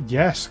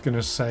yes,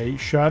 gonna say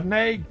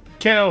Chardonnay,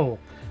 kill,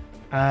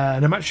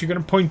 and I'm actually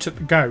going to point at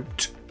the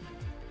goat.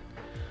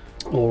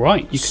 All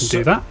right, you can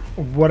do that.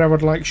 What I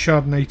would like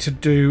Chardonnay to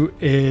do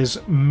is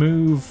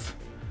move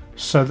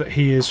so that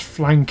he is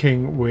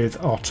flanking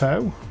with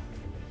Otto.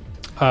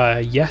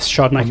 Yes,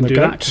 Chardonnay can do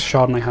goat. that.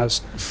 Chardonnay has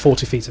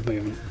 40 feet of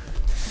movement.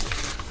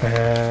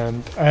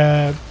 And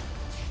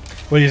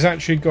Well, he's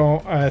actually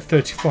got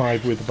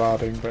 35 with the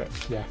barding, but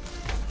yeah.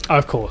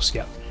 Of course,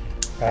 yeah.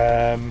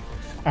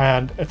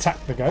 And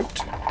attack the goat.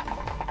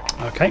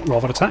 Okay, roll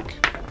that attack.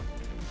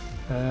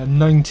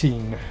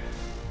 19.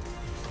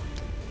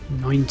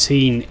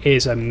 19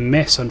 is a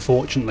miss,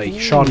 unfortunately.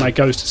 Chardonnay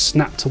goes to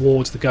snap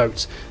towards the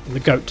goat, and the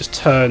goat just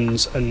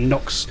turns and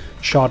knocks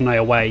Chardonnay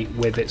away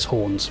with its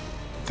horns.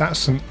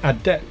 That's an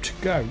adept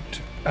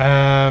goat.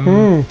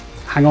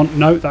 Hang on,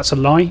 no, that's a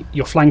lie.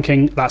 You're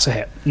flanking, that's a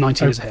hit.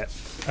 19 is a hit.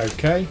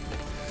 Okay.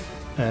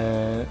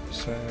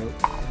 So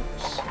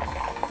that's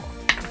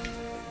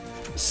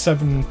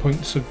 7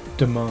 points of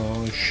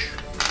damage.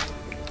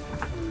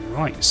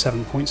 Right,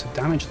 7 points of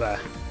damage there.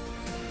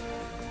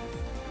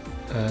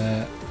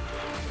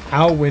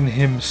 Alwyn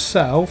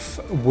himself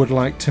would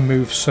like to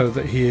move so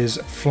that he is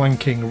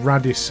flanking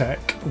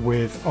Radisek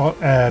with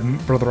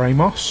Brother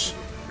Amos.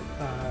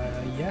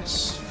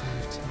 Yes,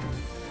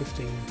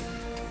 15.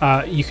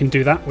 You can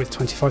do that with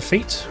 25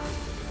 feet.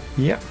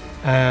 Yep.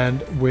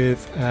 And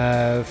with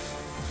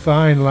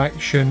final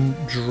action,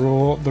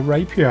 draw the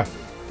rapier.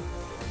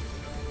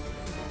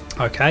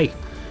 Okay.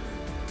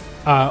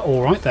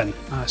 Alright then.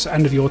 So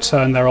end of your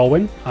turn there,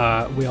 Olwyn.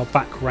 We are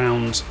back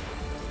round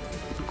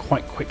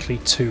quite quickly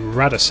to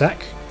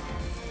Radisek.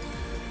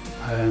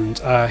 And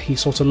he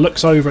sort of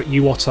looks over at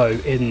you, Otto,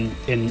 in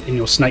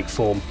your snake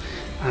form.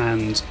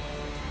 And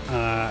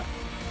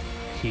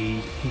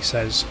he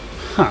says,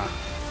 huh.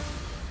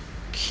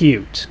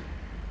 Cute.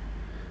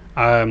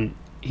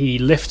 He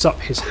lifts up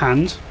his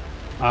hand,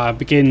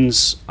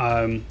 begins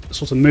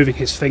sort of moving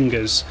his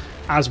fingers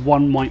as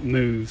one might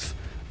move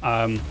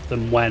them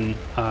when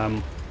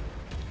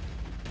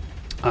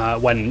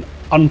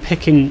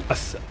unpicking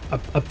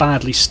a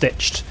badly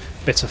stitched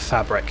bit of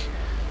fabric,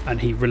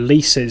 and he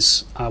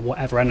releases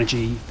whatever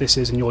energy this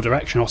is in your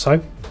direction,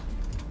 Otto.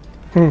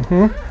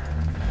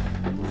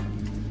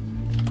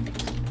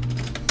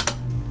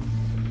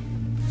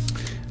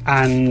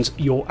 And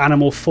your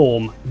animal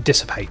form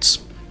dissipates.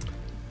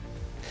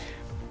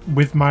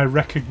 With my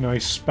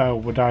recognise spell,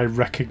 would I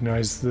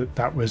recognise that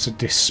that was a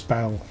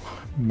dispel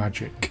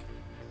magic?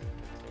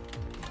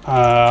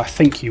 I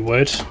think you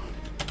would.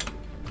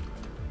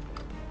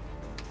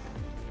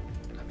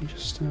 Let me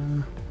just.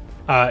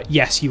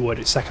 Yes, you would.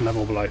 It's second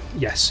level below.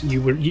 Yes,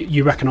 you would.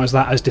 You recognise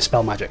that as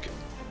dispel magic.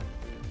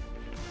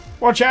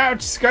 Watch out!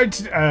 It's going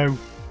to. Oh.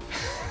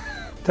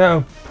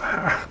 Oh,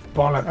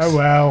 bollocks. Oh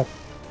well.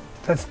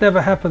 That's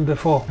never happened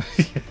before.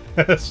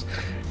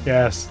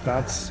 Yes,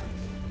 that's.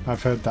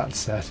 I've heard that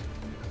said.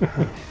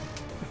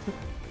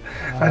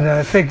 And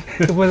I think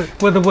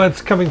were the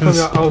words coming from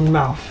your own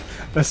mouth.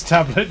 There's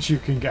tablets you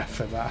can get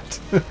for that.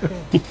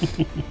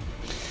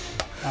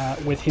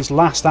 With his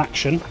last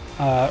action,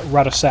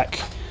 Radisek.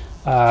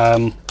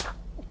 What's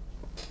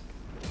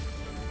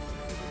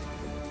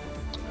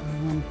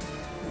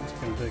he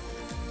going to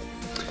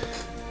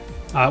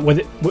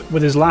do?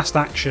 With his last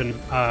action,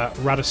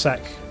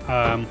 Radisek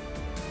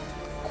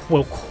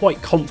will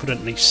quite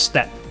confidently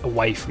step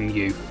away from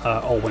you,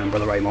 Olwyn and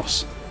Brother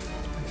Amos.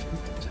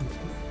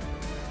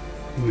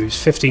 He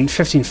moves 15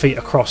 feet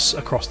across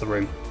the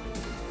room.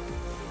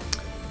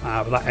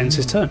 But that ends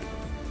his turn.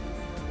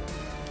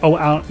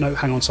 Oh, no,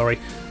 hang on, sorry.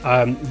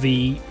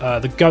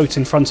 The goat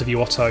in front of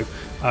you, Otto,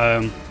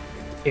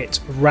 it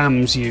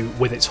rams you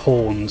with its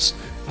horns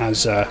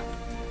as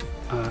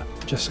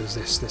just as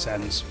this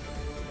ends.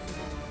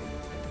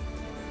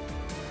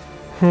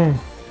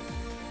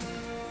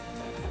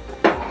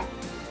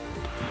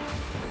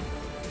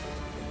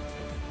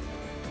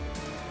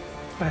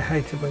 I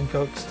hate it when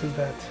goats do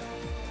that.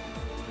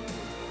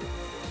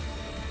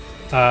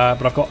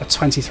 But I've got a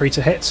 23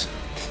 to hit.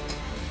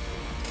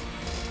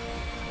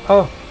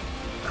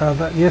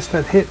 Yes,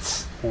 that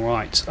hits. All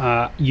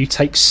right. You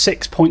take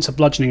 6 points of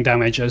bludgeoning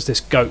damage as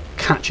this goat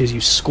catches you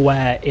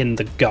square in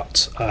the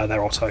gut.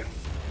 There, Otto.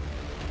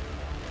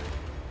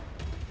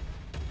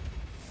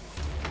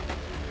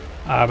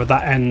 But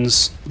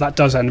that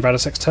does end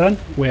Radisek's turn.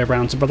 We're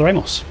round to Brother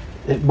Amos.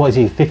 What is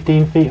he?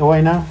 15 feet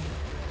away now.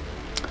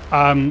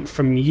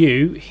 From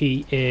you,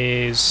 he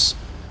is.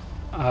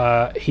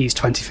 He's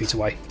 20 feet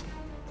away.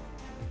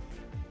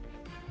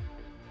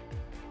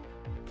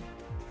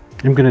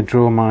 I'm going to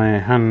draw my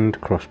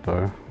hand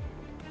crossbow.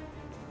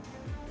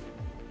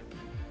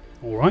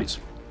 All right.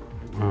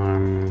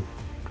 I'm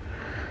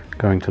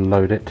going to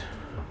load it,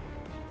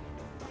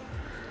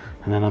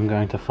 and then I'm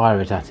going to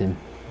fire it at him.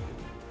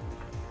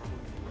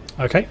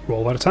 Okay,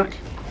 roll that attack.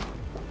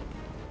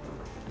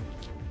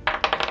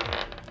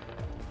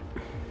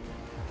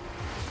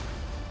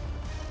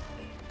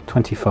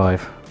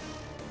 $25.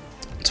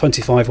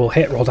 25 will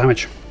hit. Roll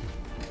damage.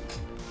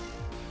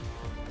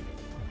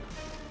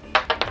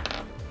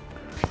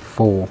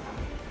 4.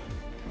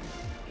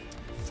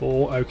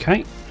 4.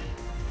 Okay.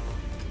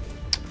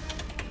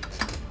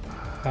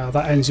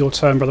 That ends your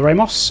turn, Brother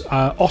Amos.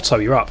 Otto,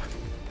 you're up.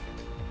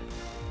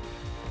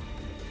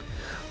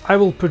 I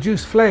will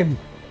produce flame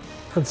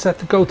and set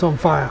the goat on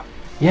fire.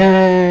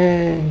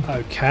 Yay!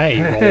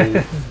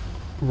 Okay,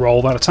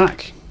 roll that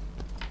attack.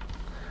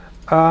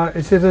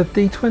 Is it a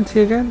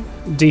D20 again?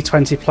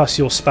 D20 plus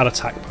your spell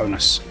attack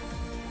bonus.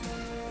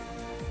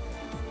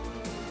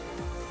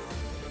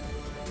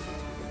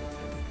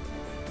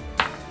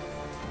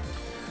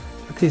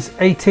 It is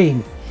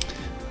 18.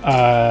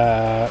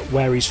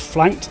 Where he's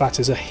flanked, that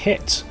is a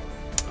hit.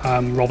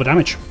 Roll the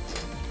damage.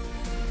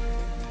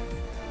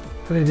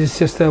 And it is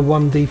just a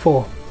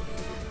 1d4.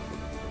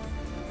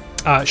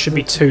 It should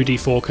be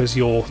 2d4 because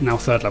you're now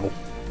 3rd level.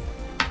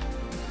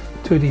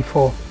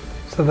 2d4.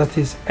 So that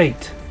is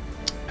 8.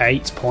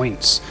 8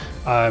 points.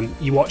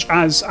 You watch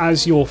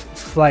as your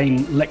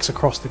flame licks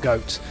across the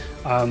goat.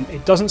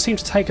 It doesn't seem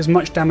to take as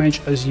much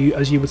damage as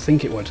you would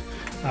think it would,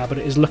 but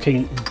it is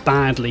looking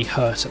badly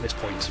hurt at this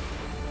point.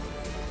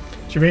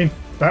 Do you mean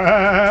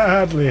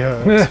badly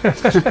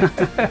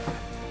hurt?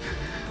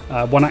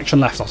 One action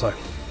left, Otto.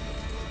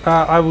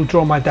 I will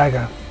draw my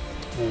dagger.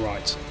 All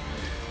right.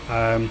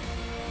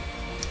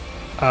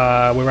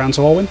 We're round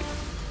to Orwin.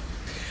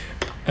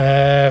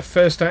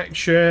 First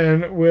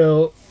action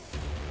will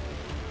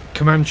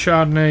command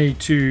Chardonnay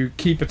to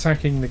keep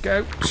attacking the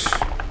goat.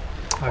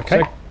 Okay.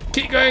 So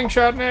keep going,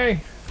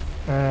 Chardonnay.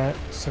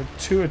 So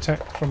 2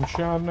 attacks from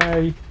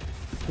Chardonnay.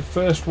 The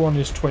first one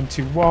is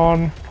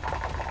 21.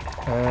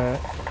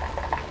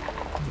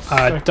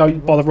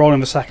 Don't bother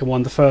rolling the second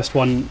one. The first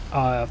one,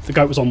 the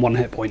goat was on 1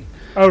 hit point.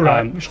 Oh,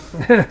 right.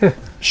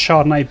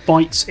 Chardonnay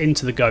bites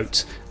into the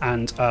goat,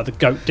 and the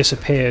goat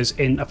disappears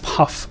in a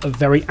puff of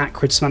very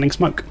acrid smelling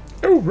smoke.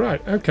 Oh,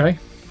 right. Okay.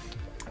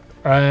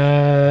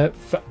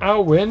 For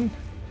Alwyn,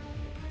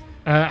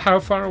 how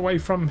far away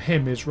from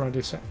him is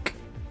Radisek?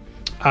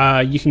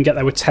 You can get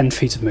there with 10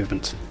 feet of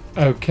movement.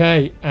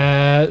 Okay.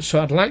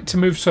 So I'd like to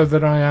move so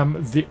that I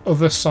am the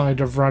other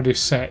side of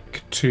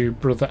Radisek to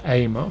Brother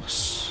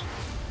Amos.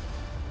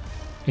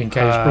 In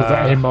case Brother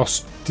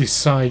Amos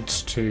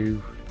decides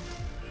to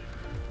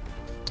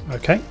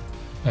Okay.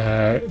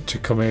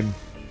 come in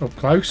up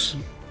close.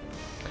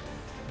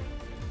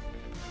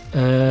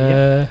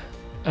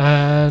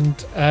 And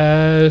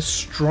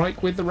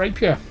strike with the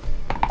rapier.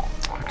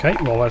 Okay,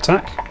 roll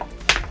attack.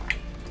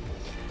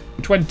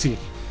 20.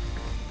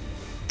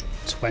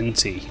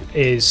 20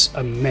 is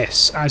a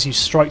miss. As you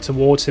strike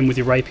towards him with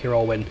your rapier,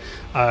 Olwyn,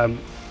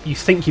 you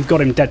think you've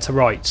got him dead to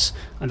rights,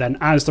 and then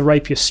as the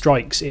rapier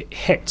strikes, it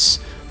hits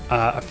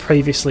a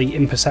previously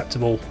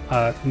imperceptible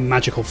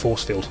magical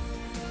force field.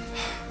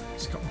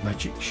 It's got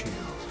magic shield.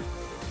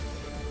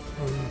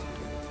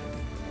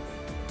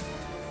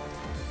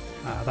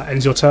 That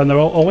ends your turn there,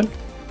 Olwyn.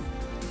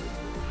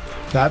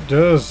 That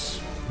does.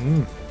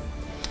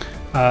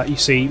 You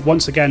see,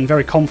 once again,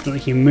 very confidently,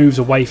 he moves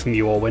away from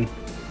you, Orwyn,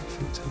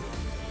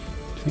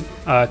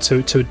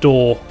 to a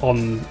door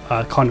on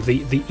kind of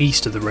the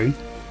east of the room.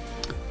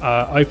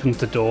 Opens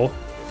the door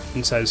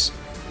and says,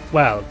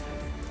 "Well,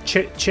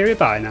 cheery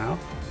bye now.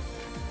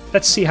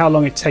 Let's see how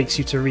long it takes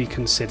you to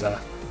reconsider.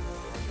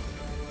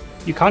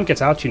 You can't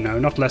get out, you know,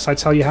 not unless I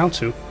tell you how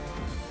to."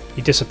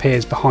 He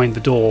disappears behind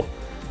the door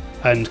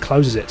and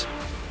closes it.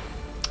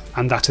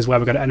 And that is where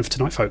we're going to end for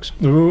tonight, folks.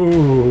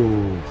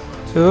 Ooh.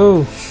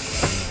 So,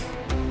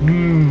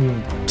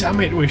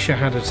 Damn it, wish I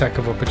had attack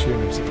of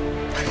opportunity.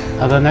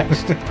 Are the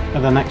next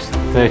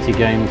 30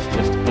 games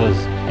just us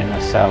in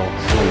a cell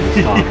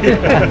slowly starting?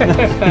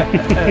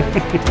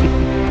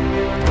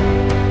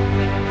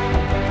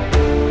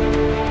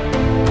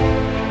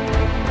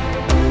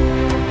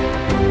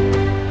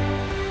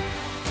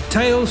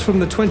 Tales from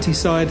the 20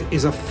 Side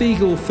is a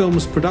Feagle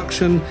Films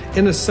production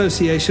in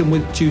association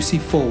with Juicy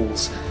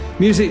Falls.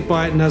 Music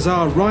by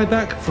Nazar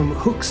Ryback from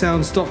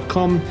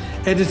hooksounds.com,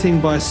 editing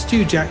by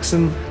Stu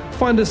Jackson.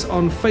 Find us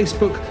on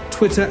Facebook,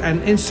 Twitter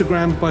and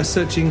Instagram by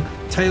searching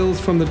Tales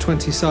from the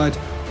 20 Side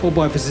or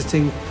by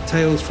visiting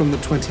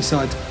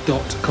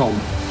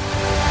talesfromthe20side.com.